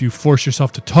 And if you force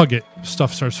yourself to tug it,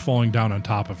 stuff starts falling down on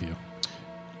top of you.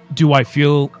 Do I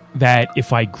feel that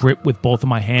if I grip with both of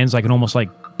my hands, I can almost like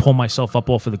pull myself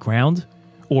up off of the ground?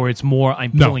 Or it's more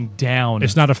I'm No. pulling down?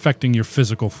 It's not affecting your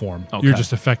physical form. Okay. You're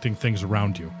just affecting things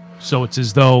around you. So it's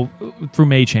as though, through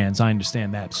mage hands, I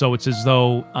understand that. So it's as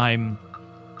though I'm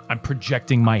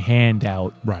projecting my hand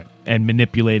out Right. and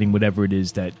manipulating whatever it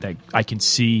is that I can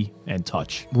see and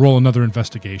touch. Roll another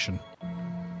investigation.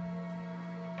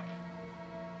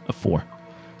 A 4.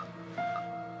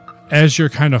 As you're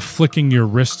kind of flicking your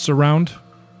wrists around,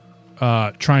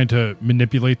 trying to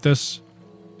manipulate this,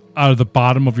 out of the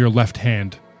bottom of your left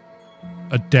hand,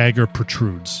 a dagger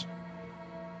protrudes.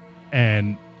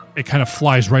 And it kind of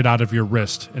flies right out of your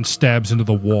wrist and stabs into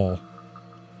the wall.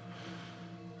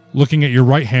 Looking at your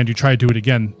right hand, you try to do it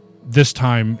again. This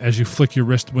time, as you flick your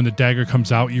wrist, when the dagger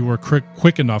comes out, you were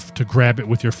quick enough to grab it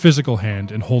with your physical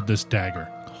hand and hold this dagger.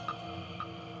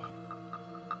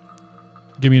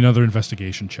 Give me another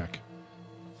investigation check.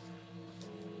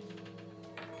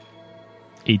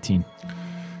 18.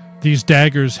 These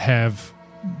daggers have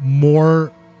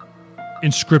more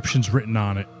inscriptions written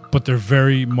on it, but they're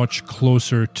very much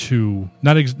closer to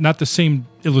not the same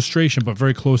illustration, but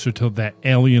very closer to that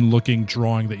alien-looking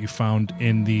drawing that you found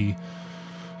in the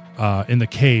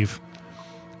cave.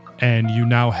 And you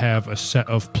now have a set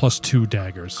of +2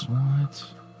 daggers. What?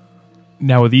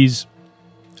 Now, are these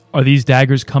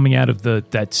daggers coming out of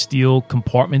that steel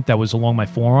compartment that was along my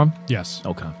forearm? Yes.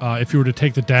 Okay. If you were to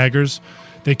take the daggers,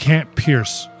 they can't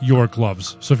pierce your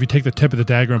gloves. So if you take the tip of the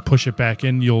dagger and push it back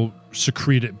in, you'll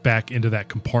secrete it back into that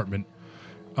compartment,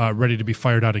 ready to be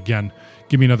fired out again.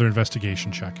 Give me another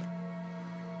investigation check.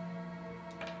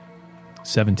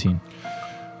 17.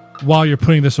 While you're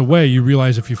putting this away, you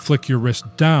realize if you flick your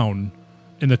wrist down,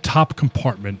 in the top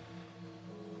compartment,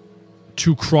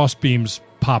 2 crossbeams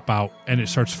pop out, and it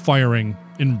starts firing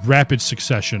in rapid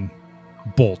succession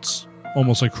bolts,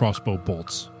 almost like crossbow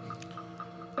bolts.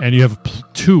 And you have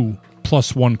 2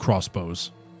 +1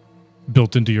 crossbows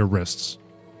built into your wrists.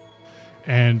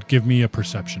 And give me a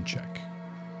perception check.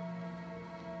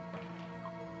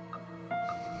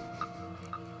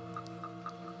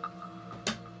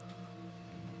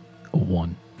 A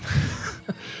 1.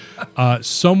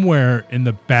 Somewhere in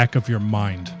the back of your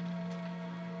mind,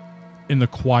 in the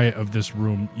quiet of this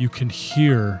room, you can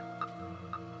hear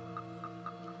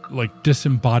like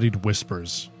disembodied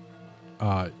whispers.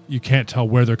 You can't tell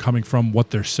where they're coming from, what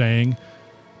they're saying,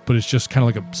 but it's just kind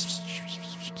of like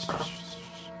a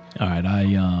All right,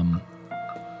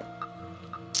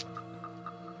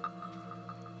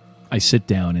 I sit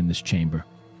down in this chamber,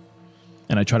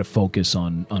 and I try to focus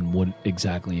on what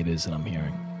exactly it is that I'm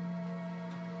hearing.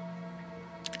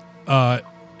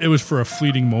 It was for a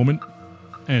fleeting moment,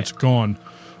 and it's gone.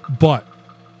 But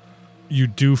you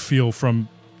do feel from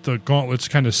the gauntlets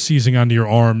kind of seizing onto your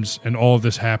arms and all of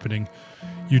this happening,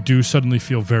 you do suddenly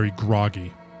feel very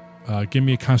groggy. Give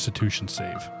me a Constitution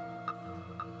save.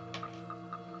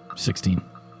 16.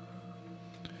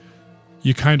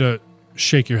 You kind of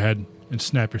shake your head and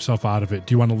snap yourself out of it.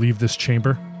 Do you want to leave this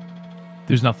chamber?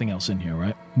 There's nothing else in here,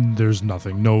 right? There's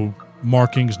nothing. No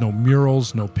markings, no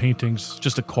murals, no paintings.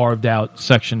 Just a carved out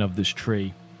section of this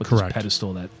tree with Correct. this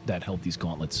pedestal that held these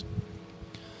gauntlets.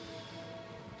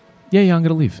 Yeah, I'm going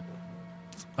to leave.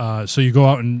 So you go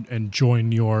out and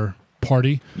join your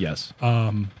party, Yes.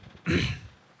 and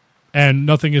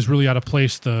nothing is really out of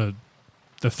place. The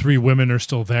three women are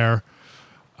still there.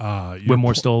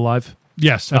 Whitmore's still alive?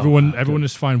 Yes, everyone good.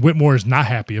 is fine. Whitmore is not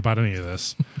happy about any of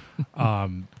this.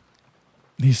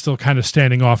 He's still kind of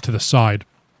standing off to the side.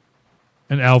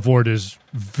 And Alvord is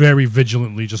very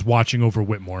vigilantly just watching over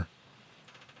Whitmore.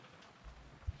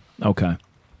 Okay.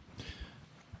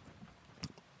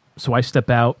 So I step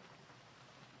out.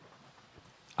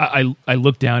 I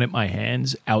look down at my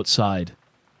hands outside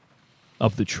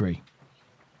of the tree.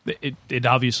 It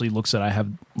obviously looks that I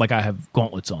have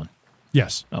gauntlets on.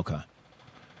 Yes, Okay.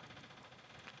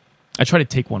 I try to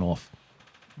take one off.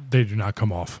 they do not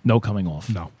come off. No coming off.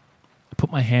 No. I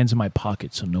put my hands in my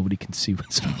pocket so nobody can see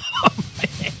what's on my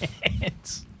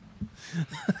hands.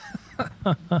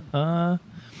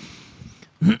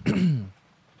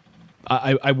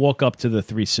 I walk up to the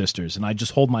three sisters and I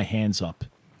just hold my hands up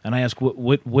and I ask,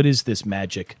 "What is this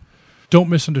magic?" Don't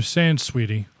misunderstand,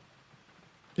 sweetie.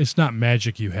 It's not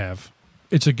magic you have.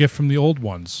 It's a gift from the old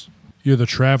ones. You're the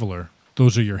traveler.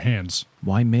 Those are your hands.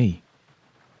 Why me?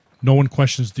 No one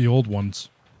questions the old ones.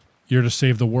 You're to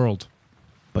save the world.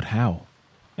 But how?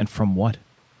 And from what?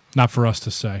 Not for us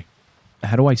to say.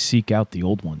 How do I seek out the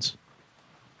old ones?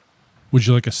 Would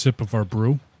you like a sip of our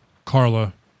brew?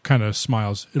 Carla kind of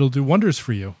smiles. It'll do wonders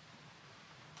for you.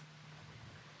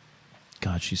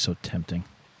 God, she's so tempting.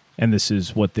 And this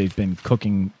is what they've been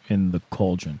cooking in the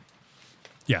cauldron.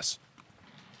 Yes.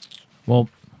 Well,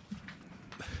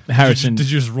 Harrison... Did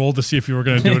you just roll to see if you were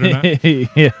going to do it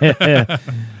or not?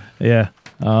 Yeah.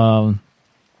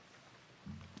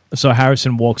 So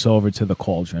Harrison walks over to the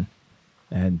cauldron,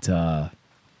 and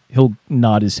he'll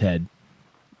nod his head.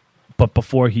 But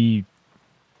before he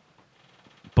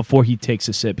takes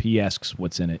a sip, he asks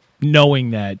what's in it,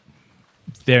 knowing that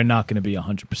they're not going to be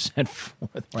 100%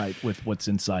 right with what's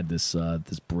inside this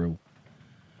brew.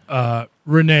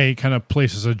 Renee kind of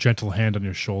places a gentle hand on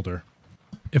your shoulder.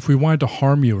 If we wanted to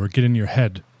harm you or get in your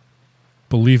head,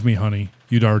 believe me, honey,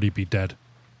 you'd already be dead.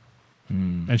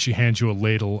 And she hands you a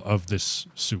ladle of this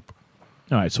soup.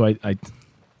 All right, so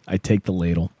I take the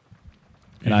ladle.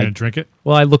 Are you going to drink it?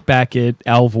 Well, I look back at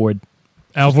Alvord.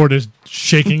 Alvord is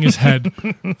shaking his head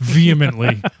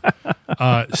vehemently.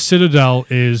 Citadel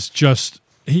is just...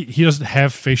 He doesn't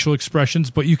have facial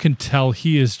expressions, but you can tell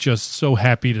he is just so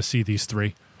happy to see these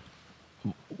three.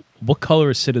 What color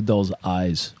is Citadel's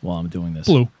eyes while I'm doing this?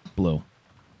 Blue. Blue.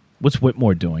 What's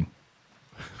Whitmore doing?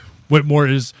 Whitmore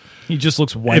is... He just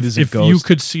looks white as a if ghost. you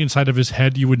could see inside of his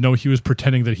head, you would know he was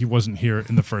pretending that he wasn't here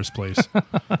in the first place.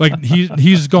 Like,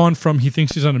 he's gone from he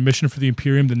thinks he's on a mission for the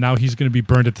Imperium to now he's going to be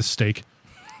burned at the stake.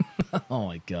 Oh,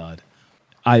 my God.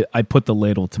 I put the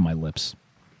ladle to my lips.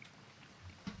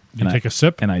 You take a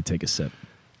sip, And I take a sip.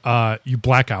 you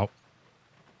black out,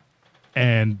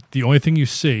 and the only thing you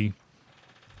see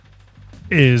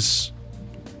is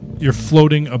you're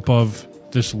floating above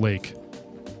this lake.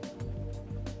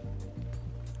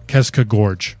 Keska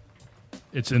Gorge.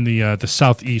 It's in the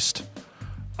southeast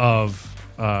of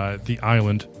the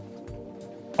island.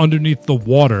 Underneath the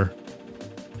water,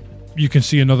 you can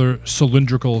see another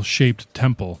cylindrical-shaped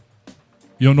temple.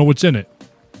 You don't know what's in it,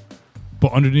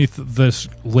 but underneath this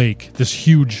lake, this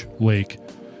huge lake,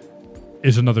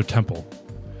 is another temple.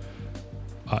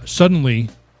 Suddenly,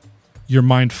 your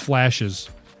mind flashes,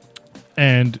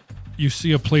 and you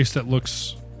see a place that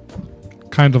looks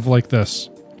kind of like this,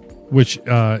 which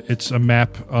it's a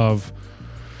map of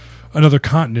another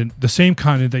continent, the same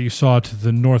continent that you saw to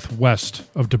the northwest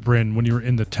of Debrin when you were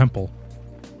in the temple.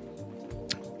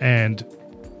 And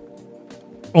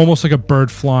almost like a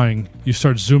bird flying, you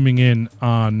start zooming in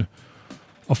on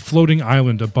a floating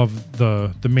island above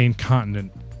the main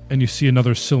continent, and you see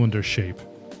another cylinder shape.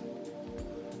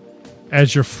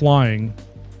 As you're flying,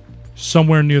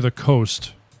 somewhere near the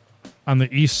coast, on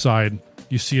the east side,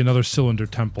 you see another cylinder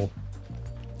temple.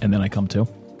 And then I come to.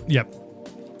 Yep.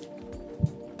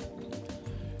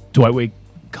 Do I wake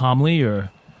calmly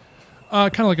or?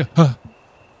 Kind of like a, huh.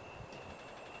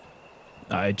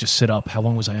 I just sit up. How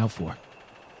long was I out for?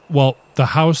 Well, the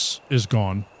house is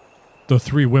gone. The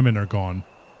 3 women are gone.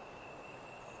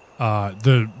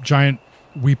 The giant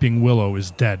weeping willow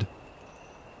is dead,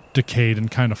 decayed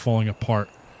and kind of falling apart.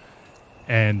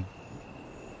 And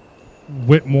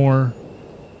Whitmore,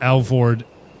 Alvord,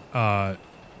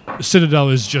 Citadel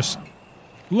is just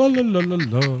la la la la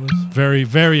la, very,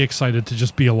 very excited to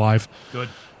just be alive. Good.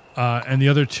 And the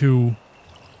other 2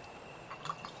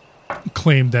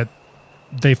 claim that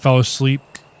they fell asleep,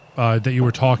 that you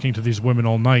were talking to these women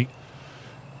all night,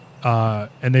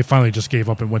 and they finally just gave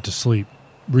up and went to sleep,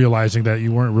 realizing that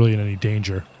you weren't really in any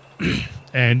danger.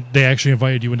 And they actually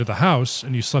invited you into the house,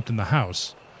 and you slept in the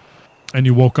house. And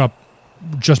you woke up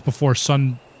just before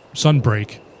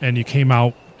sunbreak, and you came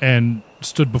out and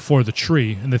stood before the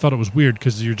tree, and they thought it was weird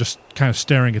because you're just kind of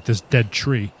staring at this dead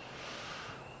tree.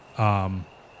 And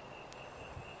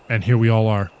here we all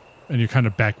are, and you're kind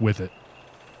of back with it.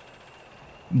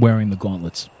 Wearing the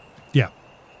gauntlets. Yeah.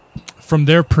 From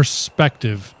their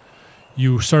perspective,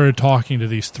 you started talking to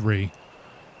these 3.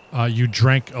 You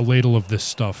drank a ladle of this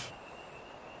stuff,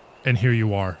 and here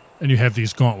you are. And you have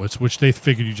these gauntlets, which they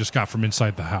figured you just got from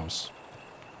inside the house.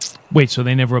 Wait, so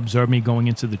they never observed me going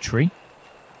into the tree?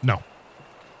 No.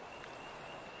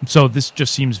 So this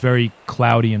just seems very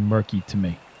cloudy and murky to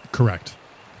me. Correct.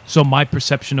 So my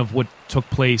perception of what took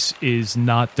place is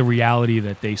not the reality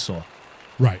that they saw.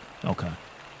 Right. Okay.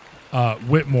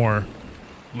 Whitmore,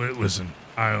 listen,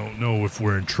 I don't know if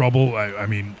we're in trouble. I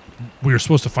mean, we were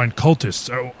supposed to find cultists.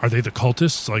 Are they the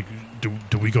cultists? Like,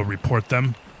 do we go report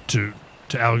them to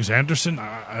Alexanderson?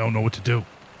 I don't know what to do.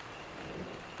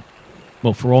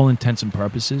 Well, for all intents and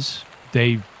purposes,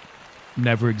 they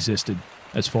never existed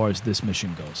as far as this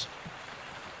mission goes.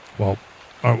 Well,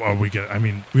 are we going to... I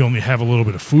mean, we only have a little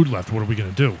bit of food left. What are we going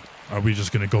to do? Are we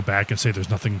just going to go back and say there's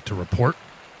nothing to report?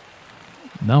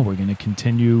 No, we're going to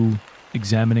continue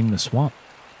examining the swamp.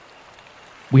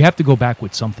 We have to go back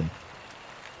with something.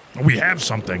 We have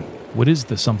something. What is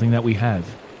the something that we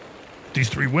have? These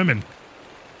 3 women.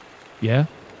 Yeah?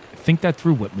 Think that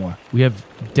through, Whitmore. We have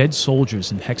dead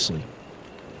soldiers in Hexley.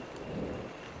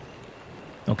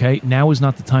 Okay, now is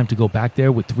not the time to go back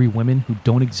there with 3 women who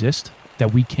don't exist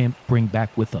that we can't bring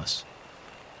back with us.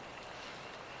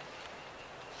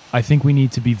 I think we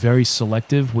need to be very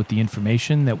selective with the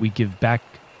information that we give back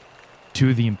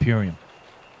to the Imperium.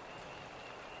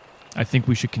 I think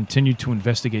we should continue to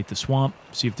investigate the swamp,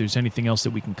 see if there's anything else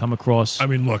that we can come across. I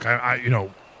mean, look,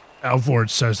 Alvord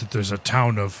says that there's a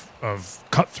town of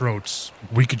cutthroats.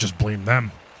 We could just blame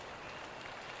them.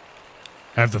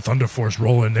 Have the Thunder Force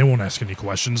roll in. They won't ask any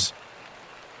questions.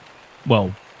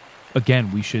 Well,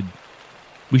 again, we should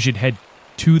head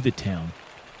to the town.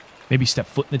 Maybe step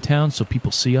foot in the town so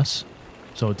people see us,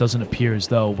 so it doesn't appear as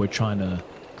though we're trying to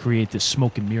create this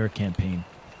smoke and mirror campaign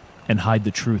and hide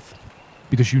the truth.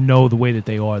 Because you know the way that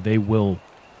they are, they will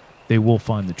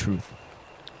find the truth.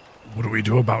 What do we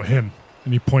do about him?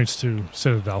 And he points to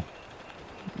Citadel.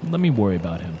 Let me worry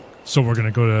about him. So we're going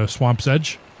to go to Swamp's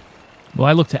Edge? Well,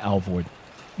 I look to Alvord.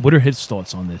 What are his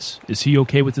thoughts on this? Is he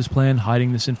okay with this plan,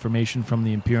 hiding this information from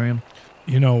the Imperium?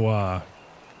 I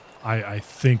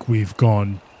think we've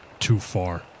gone too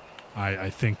far. I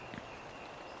think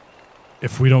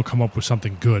if we don't come up with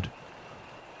something good,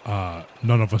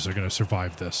 none of us are going to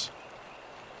survive this.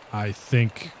 I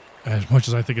think, as much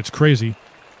as I think it's crazy,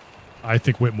 I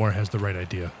think Whitmore has the right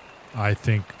idea. I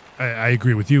think, I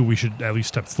agree with you, we should at least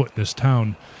step foot in this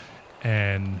town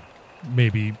and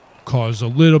maybe cause a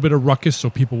little bit of ruckus so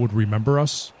people would remember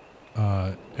us.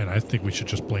 And I think we should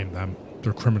just blame them.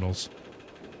 They're criminals.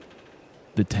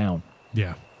 The town.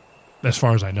 Yeah. As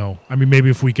far as I know. I mean, maybe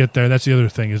if we get there, that's the other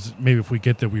thing, is maybe if we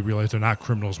get there, we realize they're not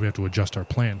criminals, we have to adjust our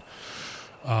plan.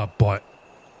 But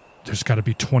there's got to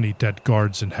be 20 dead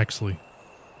guards in Hexley.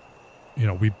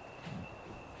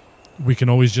 We can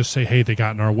always just say, hey, they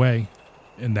got in our way,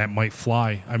 and that might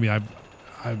fly. I mean,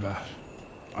 I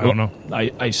don't know.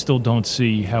 I still don't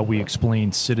see how we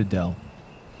explain Citadel.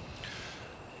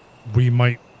 We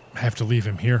might have to leave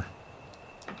him here.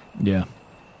 Yeah.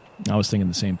 I was thinking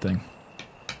the same thing.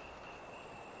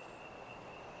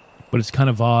 But it's kind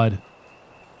of odd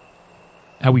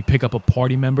how we pick up a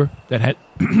party member that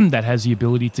that has the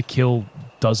ability to kill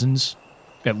dozens,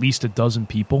 at least a dozen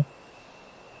people,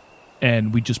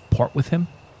 and we just part with him.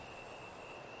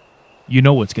 You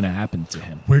know what's going to happen to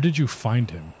him. Where did you find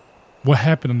him? What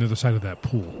happened on the other side of that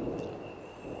pool?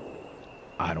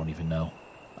 I don't even know.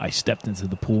 I stepped into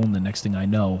the pool, and the next thing I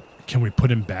know, Can we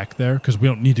put him back there? Because we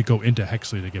don't need to go into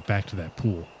Hexley to get back to that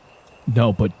pool.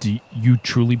 no. But do you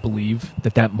truly believe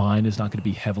that that mine is not going to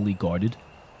be heavily guarded?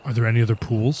 Are there any other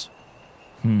pools?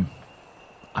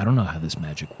 I don't know how this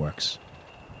magic works.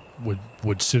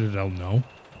 Would Citadel know?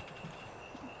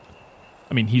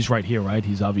 I mean, he's right here, right?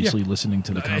 He's obviously listening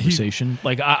to the he- conversation.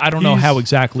 I don't know he's- how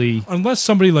exactly. Unless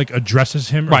somebody like addresses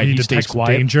him or Right, he he stays detects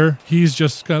quiet. danger, he's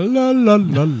just got la la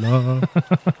la la.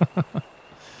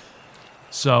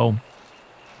 So,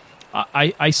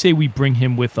 I say we bring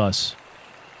him with us.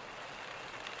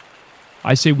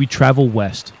 I say we travel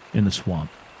west in the swamp.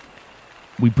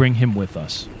 We bring him with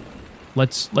us.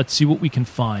 Let's see what we can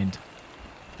find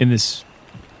in this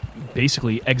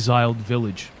basically exiled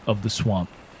village of the swamp.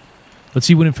 Let's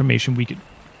see what information we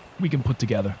can put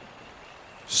together.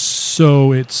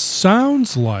 So it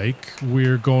sounds like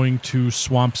we're going to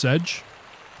Swamp's Edge.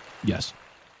 Yes.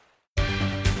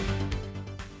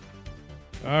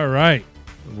 All right.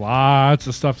 Lots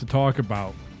of stuff to talk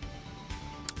about.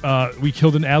 We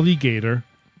killed an alligator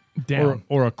Damn.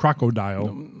 or a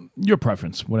crocodile. Your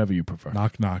preference, whatever you prefer.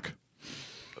 Knock, knock.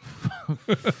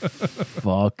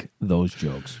 Fuck those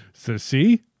jokes. So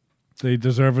see? They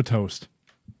deserve a toast.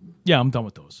 Yeah, I'm done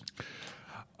with those.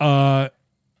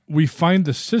 We find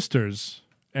the sisters,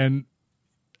 and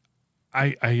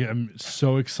I am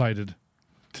so excited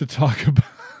to talk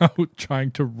about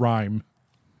trying to rhyme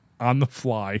on the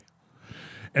fly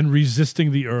and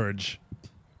resisting the urge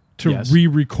to Yes.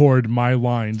 re-record my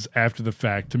lines after the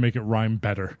fact to make it rhyme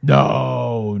better.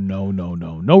 No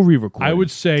re-recording. I would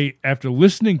say after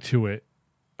listening to it,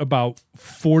 about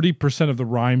 40% of the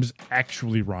rhymes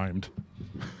actually rhymed.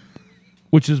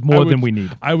 which is I more would- than we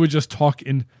need. I would just talk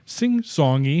in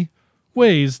sing-songy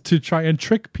ways to try and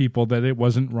trick people that it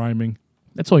wasn't rhyming.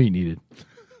 That's all you needed.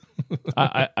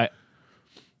 I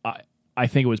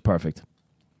think it was perfect.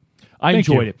 I Thank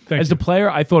enjoyed you. it. Thank As you. the player,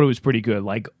 I thought it was pretty good.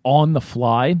 Like on the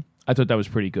fly, I thought that was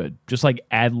pretty good. Just like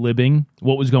ad-libbing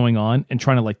what was going on and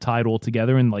trying to like tie it all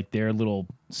together in like their little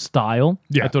style.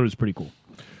 Yeah. I thought it was pretty cool.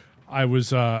 I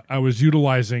was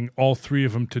utilizing all three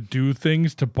of them to do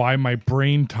things to buy my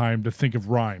brain time to think of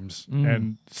rhymes,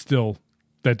 and still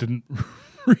that didn't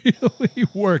really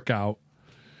work out.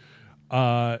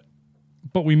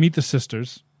 But we meet the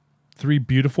sisters, three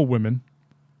beautiful women.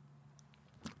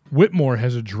 Whitmore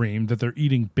has a dream that they're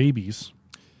eating babies.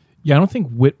 Yeah, I don't think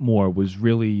Whitmore was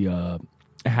really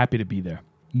happy to be there.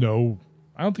 No,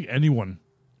 I don't think anyone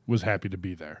was happy to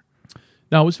be there.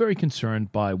 No, I was very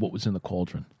concerned by what was in the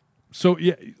cauldron. So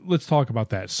yeah, let's talk about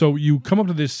that. So you come up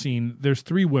to this scene. There's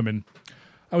three women.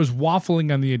 I was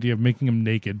waffling on the idea of making them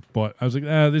naked, but I was like,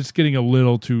 this is getting a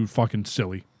little too fucking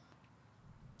silly.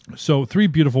 So three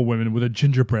beautiful women with a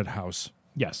gingerbread house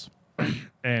Yes.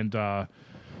 and a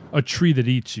tree that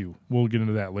eats you. We'll get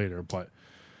into that later, but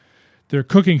they're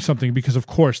cooking something because, of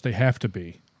course, they have to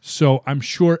be. So I'm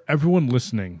sure everyone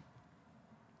listening,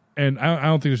 and I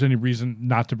don't think there's any reason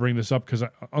not to bring this up because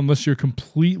unless you're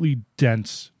completely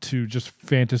dense to just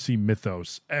fantasy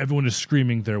mythos, everyone is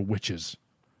screaming they're witches.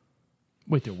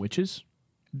 Wait, they're witches?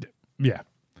 Yeah.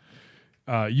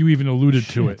 You even alluded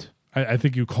to Shit. it. I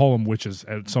think you call them witches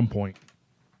at some point.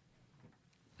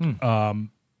 They're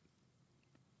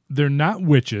not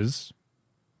witches.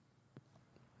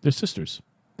 They're sisters.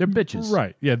 They're bitches.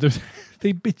 Right. Yeah,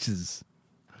 they bitches.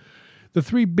 The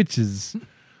three bitches.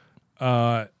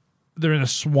 They're in a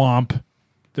swamp.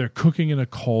 They're cooking in a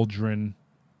cauldron.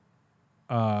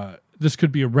 This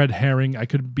could be a red herring. I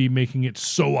could be making it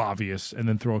so obvious and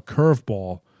then throw a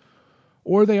curveball.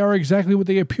 Or they are exactly what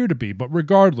they appear to be. But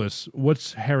regardless,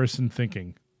 what's Harrison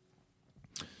thinking?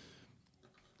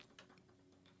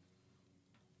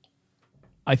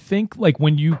 I think like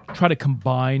when you try to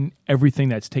combine everything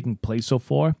that's taking place so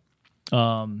far,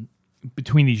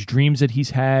 between these dreams that he's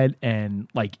had and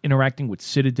like interacting with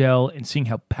Citadel and seeing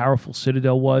how powerful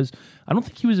Citadel was, I don't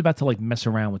think he was about to like mess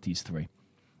around with these three.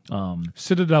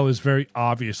 Citadel is very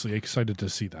obviously excited to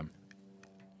see them.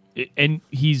 And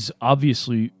he's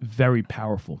obviously very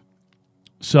powerful.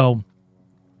 So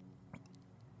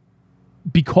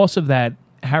because of that,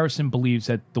 Harrison believes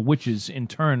that the witches in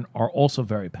turn are also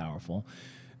very powerful.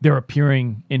 They're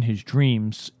appearing in his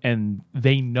dreams and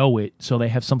they know it, so they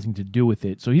have something to do with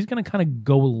it. So he's going to kind of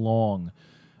go along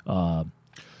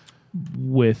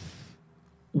with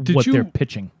what they're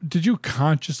pitching. Did you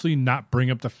consciously not bring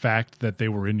up the fact that they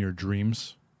were in your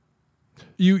dreams?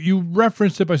 You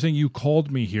referenced it by saying you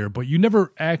called me here, but you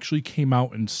never actually came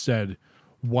out and said,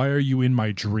 "Why are you in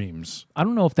my dreams?" I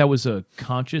don't know if that was a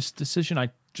conscious decision. I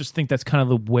just think that's kind of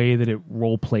the way that it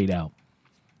role played out.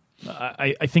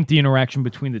 I think the interaction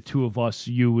between the two of us,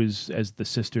 you as the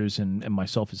sisters and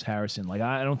myself as Harrison, like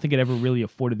I don't think it ever really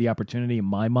afforded the opportunity in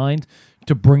my mind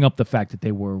to bring up the fact that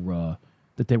they were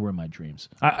in my dreams.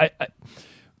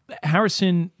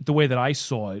 Harrison, the way that I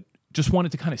saw it, just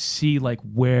wanted to kind of see like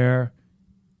where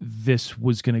this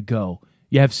was going to go.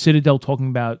 You have Citadel talking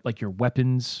about like your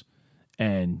weapons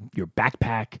and your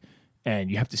backpack, and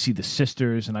you have to see the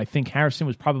sisters. And I think Harrison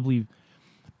was probably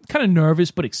kind of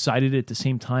nervous but excited at the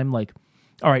same time. Like,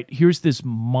 all right, here's this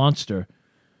monster.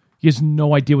 He has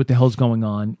no idea what the hell's going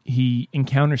on. He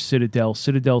encounters Citadel.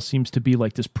 Citadel seems to be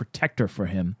like this protector for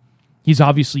him. He's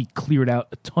obviously cleared out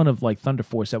a ton of like Thunder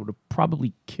Force that would have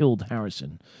probably killed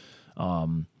Harrison.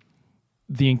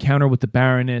 The encounter with the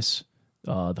Baroness,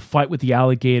 the fight with the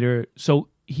alligator. So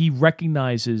he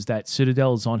recognizes that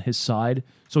Citadel is on his side.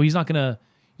 So he's not gonna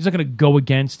go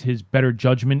against his better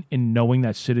judgment in knowing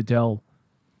that Citadel,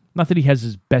 not that he has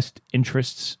his best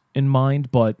interests in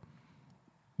mind, but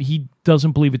he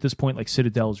doesn't believe at this point like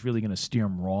Citadel is really going to steer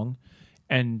him wrong.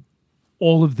 And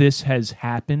all of this has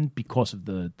happened because of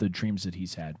the dreams that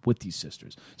he's had with these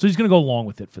sisters. So he's going to go along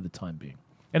with it for the time being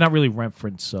and not really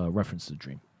reference the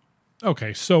dream.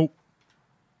 Okay, so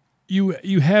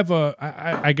you have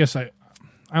I guess I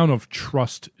don't know if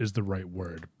trust is the right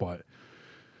word, but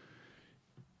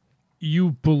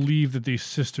you believe that these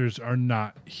sisters are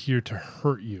not here to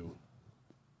hurt you.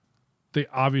 They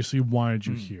obviously wanted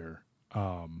you here.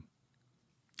 And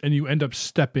you end up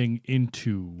stepping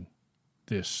into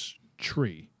this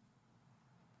tree,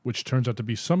 which turns out to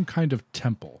be some kind of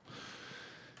temple.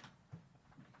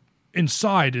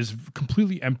 Inside is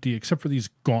completely empty except for these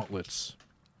gauntlets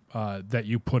that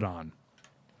you put on.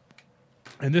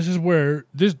 And this is where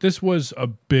this was a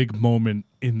big moment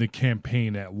in the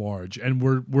campaign at large, and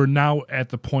we're now at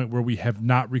the point where we have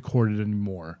not recorded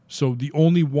anymore. So the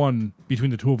only one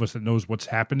between the two of us that knows what's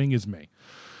happening is me.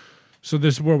 So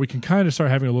this is where we can kind of start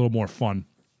having a little more fun.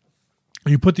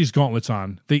 You put these gauntlets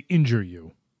on, they injure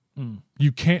you.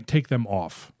 You can't take them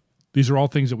off. These are all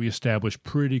things that we established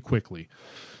pretty quickly.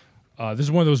 This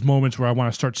is one of those moments where I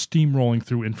want to start steamrolling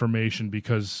through information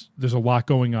because there's a lot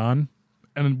going on,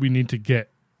 and we need to get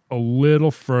a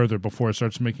little further before it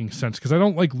starts making sense, because I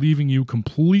don't like leaving you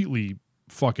completely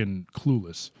fucking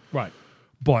clueless. Right.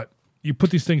 But you put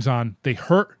these things on, they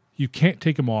hurt, you can't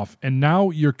take them off, and now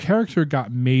your character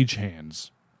got mage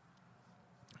hands.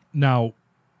 Now,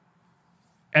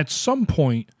 at some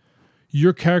point,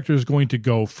 your character is going to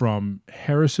go from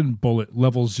Harrison Bullitt,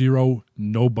 level 0,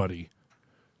 nobody,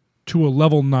 to a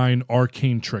level 9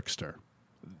 arcane trickster.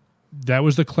 That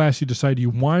was the class you decided you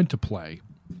wanted to play.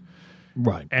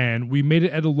 Right. And we made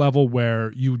it at a level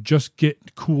where you just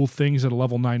get cool things at a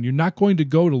level 9. You're not going to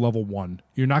go to level 1.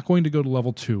 You're not going to go to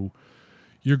level 2.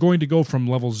 You're going to go from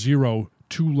level 0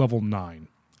 to level 9.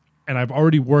 And I've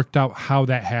already worked out how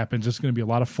that happens. It's going to be a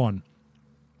lot of fun.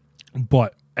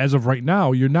 But as of right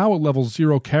now, you're now a level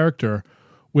 0 character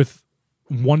with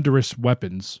wondrous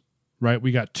weapons, right?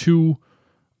 We got 2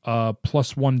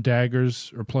 +1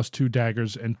 daggers or +2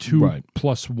 daggers and 2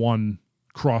 +1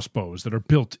 crossbows that are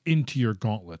built into your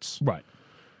gauntlets. Right.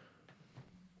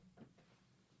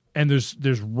 And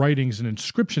there's writings and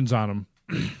inscriptions on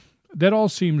them. That all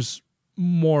seems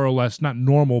more or less not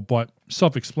normal, but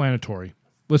self-explanatory.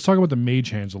 Let's talk about the mage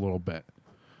hands a little bit.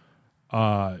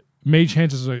 Mage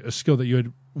hands is a skill that you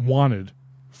had wanted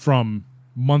from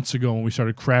months ago when we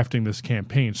started crafting this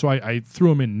campaign. So I threw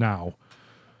them in now.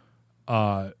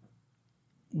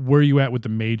 Where are you at with the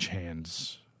mage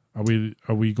hands?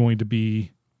 Are we going to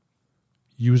be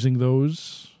using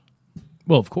those?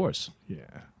 Well, of course.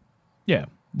 Yeah. Yeah.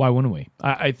 Why wouldn't we?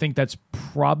 I think that's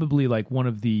probably like one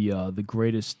of the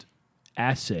greatest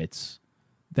assets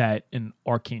that an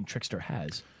arcane trickster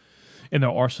has in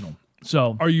their arsenal.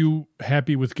 So, are you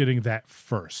happy with getting that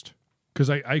first? Because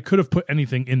I could have put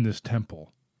anything in this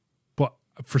temple, but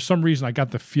for some reason I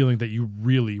got the feeling that you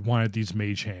really wanted these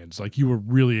mage hands. Like you were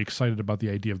really excited about the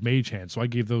idea of mage hands, so I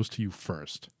gave those to you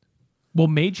first. Well,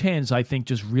 mage hands, I think,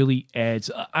 just really adds.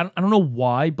 I don't know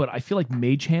why, but I feel like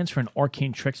mage hands for an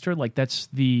arcane trickster, like it's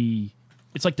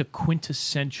like the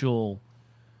quintessential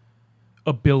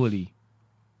ability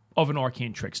of an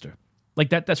arcane trickster. Like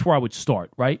that's where I would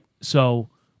start, right? So,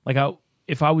 like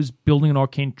if I was building an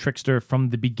arcane trickster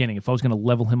from the beginning, if I was going to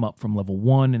level him up from level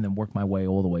 1 and then work my way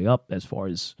all the way up as far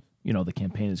as the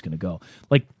campaign is going to go,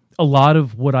 like a lot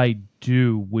of what I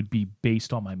do would be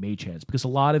based on my mage hands, because a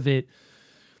lot of it.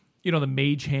 The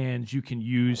mage hands you can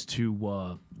use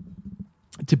to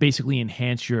basically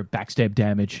enhance your backstab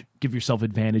damage, give yourself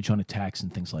advantage on attacks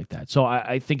and things like that. So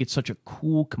I think it's such a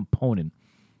cool component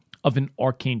of an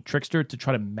arcane trickster to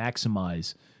try to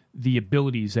maximize the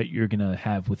abilities that you're going to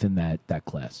have within that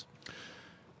class.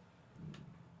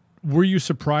 Were you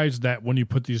surprised that when you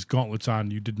put these gauntlets on,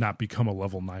 you did not become a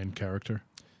level 9 character?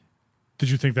 Did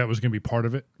you think that was going to be part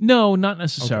of it? No, not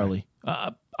necessarily. Okay.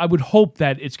 I would hope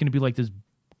that it's going to be like this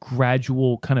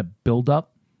gradual kind of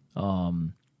build-up.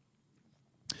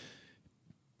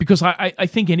 Because I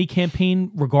think any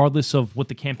campaign, regardless of what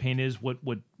the campaign is, what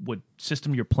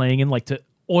system you're playing in, like to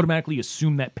automatically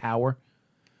assume that power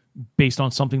based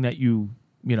on something that you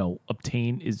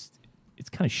obtain it's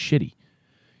kind of shitty.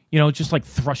 It just like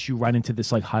thrusts you right into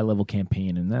this like high level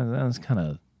campaign, and that's kind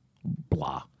of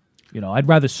blah. I'd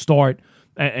rather start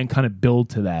and kind of build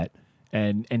to that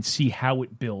and see how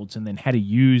it builds, and then how to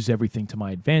use everything to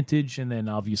my advantage, and then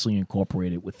obviously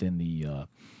incorporate it within the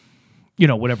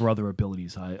whatever other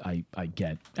abilities I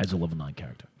get as a level 9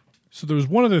 character. So there was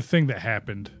one other thing that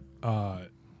happened,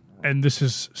 and this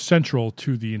is central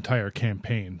to the entire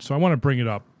campaign. So I want to bring it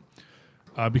up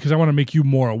because I want to make you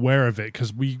more aware of it,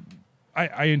 because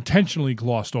I intentionally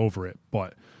glossed over it,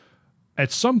 but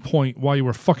at some point while you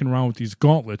were fucking around with these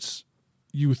gauntlets,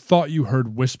 you thought you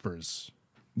heard whispers.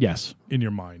 Yes. In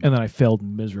your mind. And then I failed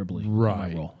miserably.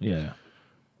 Right. In my roll.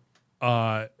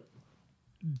 Yeah.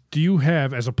 Do you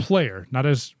have, as a player, not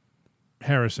as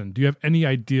Harrison, do you have any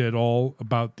idea at all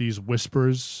about these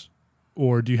whispers,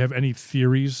 or do you have any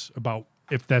theories about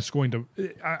if that's going to...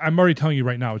 I'm already telling you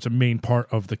right now, it's a main part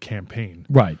of the campaign.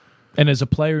 Right. And as a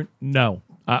player, no.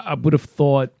 I would have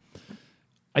thought...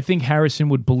 I think Harrison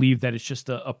would believe that it's just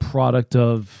a product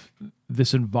of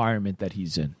this environment that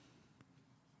he's in.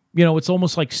 It's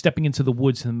almost like stepping into the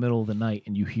woods in the middle of the night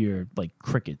and you hear like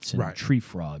crickets and tree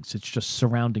frogs. It's just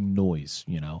surrounding noise,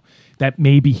 that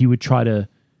maybe he would try to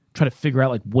figure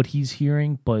out like what he's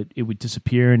hearing, but it would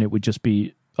disappear and it would just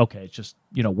be, okay, it's just,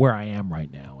 where I am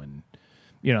right now. And,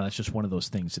 that's just one of those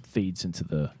things that fades into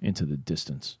the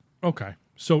distance. Okay.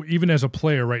 So even as a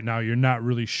player right now, you're not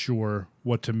really sure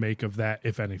what to make of that,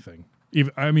 if anything.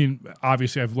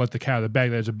 Obviously, I've let the cat out of the bag.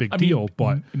 That's a big deal,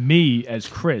 but... Me, as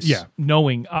Chris,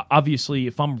 knowing, obviously,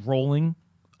 if I'm rolling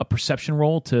a perception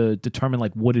roll to determine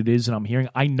like what it is that I'm hearing,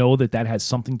 I know that has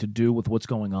something to do with what's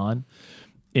going on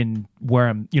in where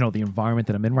I'm, the environment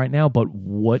that I'm in right now, but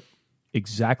what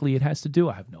exactly it has to do,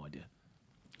 I have no idea.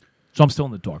 So I'm still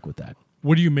in the dark with that.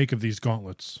 What do you make of these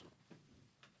gauntlets?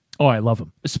 Oh, I love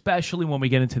them, especially when we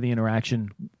get into the interaction.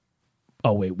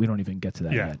 Oh wait, we don't even get to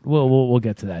that yet. We'll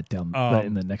get to that down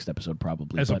in the next episode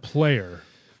probably. As a player,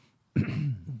 how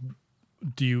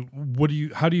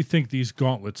do you think these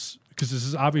gauntlets? Because this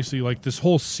is obviously like this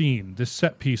whole scene, this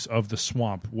set piece of the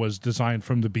swamp was designed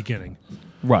from the beginning.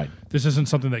 Right. This isn't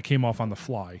something that came off on the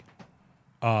fly.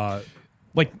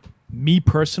 Like me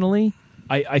personally,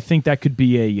 I think that could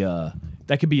be a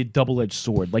double-edged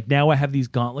sword. Like now I have these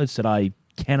gauntlets that I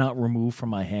cannot remove from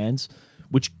my hands,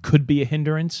 which could be a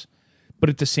hindrance. But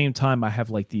at the same time, I have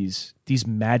like these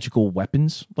magical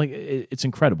weapons. Like it's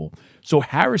incredible. So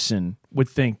Harrison would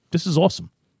think this is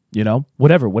awesome.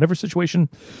 Whatever situation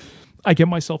I get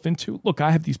myself into. Look,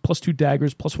 I have these +2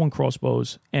 daggers, +1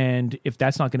 crossbows, and if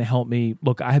that's not going to help me,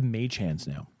 look, I have mage hands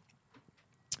now.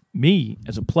 Me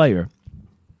as a player,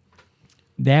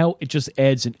 now it just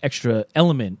adds an extra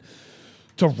element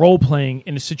to role playing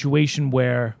in a situation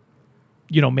where,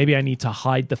 maybe I need to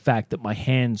hide the fact that my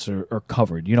hands are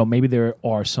covered. Maybe there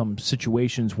are some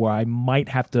situations where I might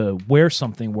have to wear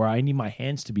something where I need my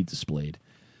hands to be displayed.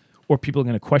 Or people are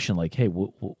going to question, like, hey,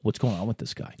 what's going on with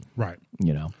this guy? Right.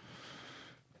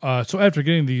 So after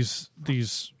getting these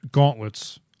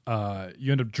gauntlets,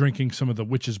 you end up drinking some of the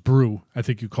witch's brew, I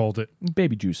think you called it.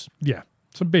 Baby juice. Yeah,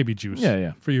 some baby juice.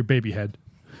 Yeah. For your baby head.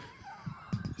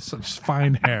 Such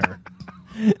fine hair.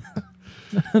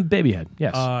 Baby head,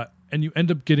 yes. And you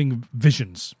end up getting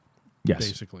visions, yes,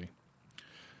 basically.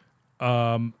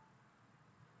 I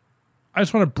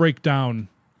just want to break down,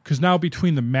 because now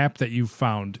between the map that you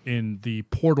found in the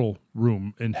portal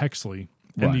room in Hexley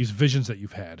and these visions that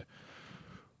you've had,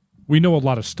 we know a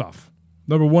lot of stuff.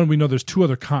 Number one, we know there's 2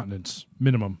 other continents,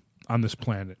 minimum, on this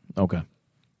planet. Okay.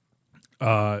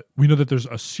 We know that there's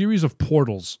a series of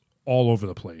portals all over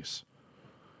the place.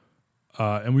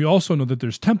 And we also know that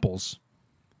there's temples.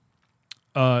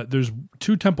 There's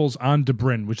 2 temples on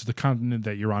Debrin, which is the continent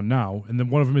that you're on now, and then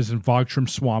one of them is in Vogtrim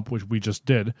Swamp, which we just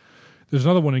did. There's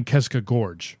another one in Keska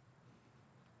Gorge.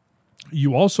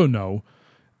 You also know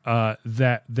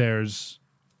that there's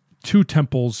 2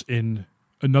 temples in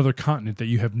another continent that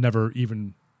you never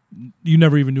even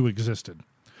knew existed.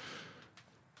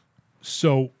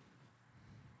 So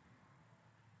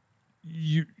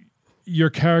your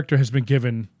character has been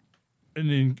given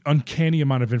an uncanny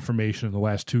amount of information in the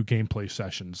last 2 gameplay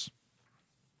sessions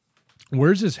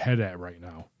Where's his head at right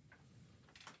now?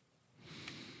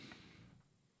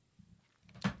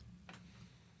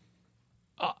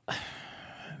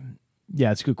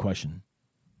 Yeah, it's a good question.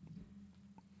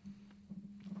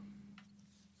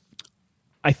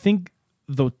 I think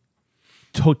the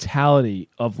totality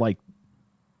of like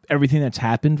everything that's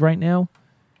happened right now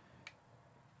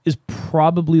is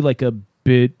probably like a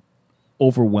bit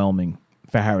overwhelming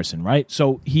for Harrison, right?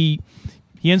 So he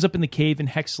ends up in the cave in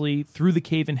Hexley. Through the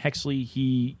cave in Hexley,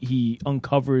 he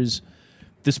uncovers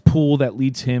this pool that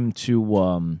leads him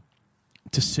to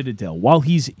Citadel. While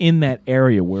he's in that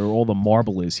area where all the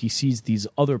marble is, he sees these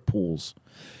other pools,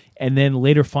 and then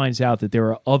later finds out that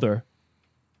there are other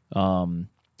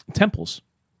temples,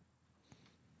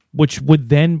 which would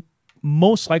then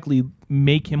most likely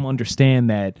make him understand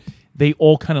that they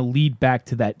all kind of lead back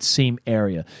to that same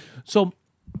area. So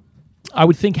I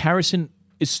would think Harrison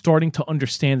is starting to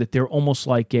understand that they're almost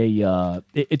like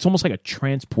it's almost like a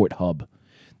transport hub,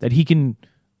 that he can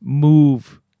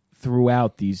move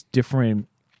throughout these different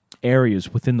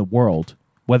areas within the world,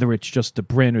 whether it's just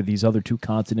Dabrin or these other two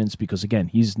continents, because again,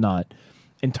 he's not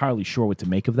entirely sure what to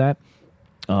make of that.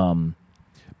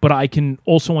 But I can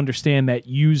also understand that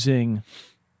using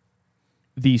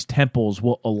these temples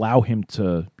will allow him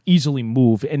to easily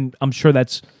move, and I'm sure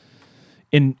that's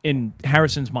in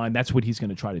Harrison's mind, that's what he's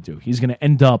going to try to do. He's going to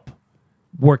end up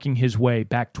working his way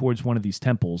back towards one of these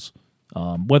temples.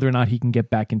 Whether or not he can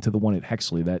get back into the one at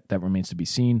Hexley, that remains to be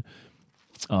seen.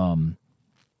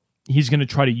 He's going to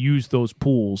try to use those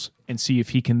pools and see if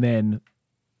he can then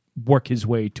work his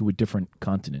way to a different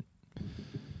continent.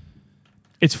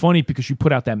 It's funny because you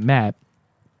put out that map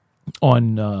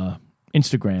on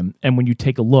Instagram, and when you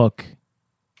take a look,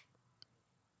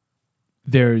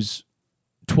 there's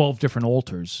 12 different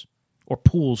altars, or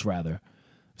pools rather,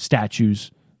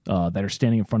 statues that are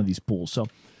standing in front of these pools. So,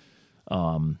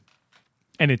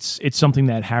 and it's something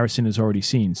that Harrison has already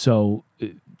seen. So,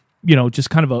 just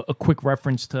kind of a quick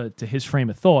reference to his frame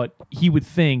of thought. He would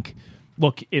think,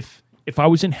 look, if I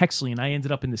was in Hexley and I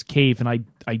ended up in this cave and I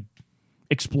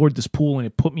explored this pool and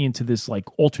it put me into this like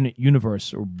alternate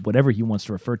universe or whatever he wants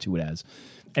to refer to it as,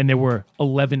 and there were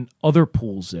 11 other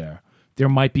pools there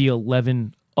might be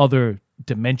 11 other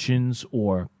dimensions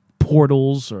or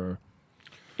portals or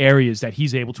areas that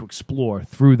he's able to explore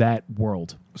through that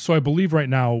world. So I believe right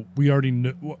now we already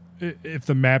know, if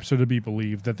the maps are to be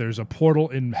believed, that there's a portal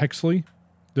in Hexley,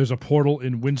 there's a portal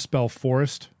in Windspell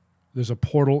Forest, there's a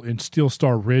portal in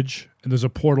Steelstar Ridge, and there's a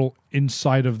portal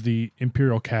inside of the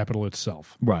Imperial capital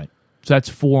itself. Right. So that's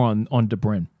 4 on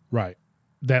Dabrin. Right.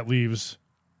 That leaves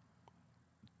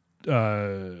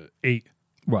 8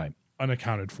 Right.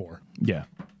 unaccounted for. Yeah.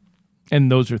 And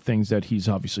those are things that he's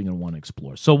obviously going to want to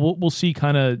explore. So we'll see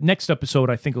kind of next episode.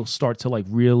 I think he'll start to like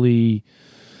really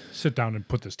sit down and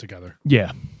put this together.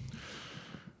 Yeah.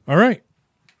 All right.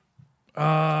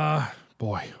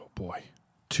 Boy.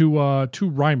 Two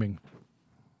rhyming.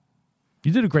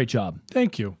 You did a great job.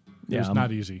 Thank you. It Yeah, was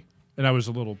not easy. And I was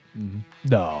a little...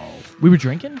 No. We were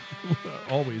drinking?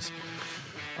 Always.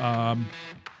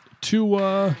 To...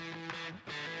 what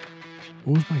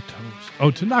was my toes?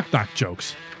 Oh, to knock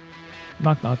jokes.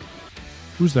 Knock, knock.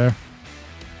 Who's there?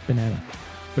 Banana.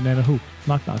 Banana who?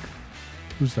 Knock, knock.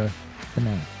 Who's there?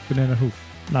 Banana. Banana who?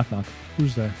 Knock, knock.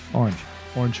 Who's there? Orange.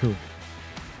 Orange who?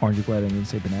 Aren't you glad I didn't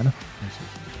say banana?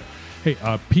 Hey,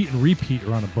 Pete and Repeat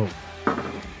are on a boat.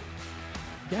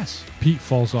 Yes. Pete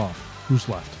falls off. Who's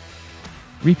left?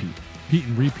 Repeat. Pete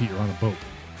and Repeat are on a boat.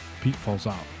 Pete falls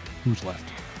out. Who's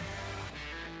left?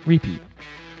 Repeat.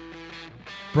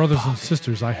 Brothers and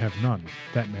sisters, I have none.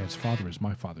 That man's father is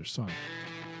my father's son.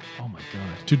 Oh my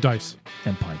God. 2 dice.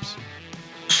 And pipes.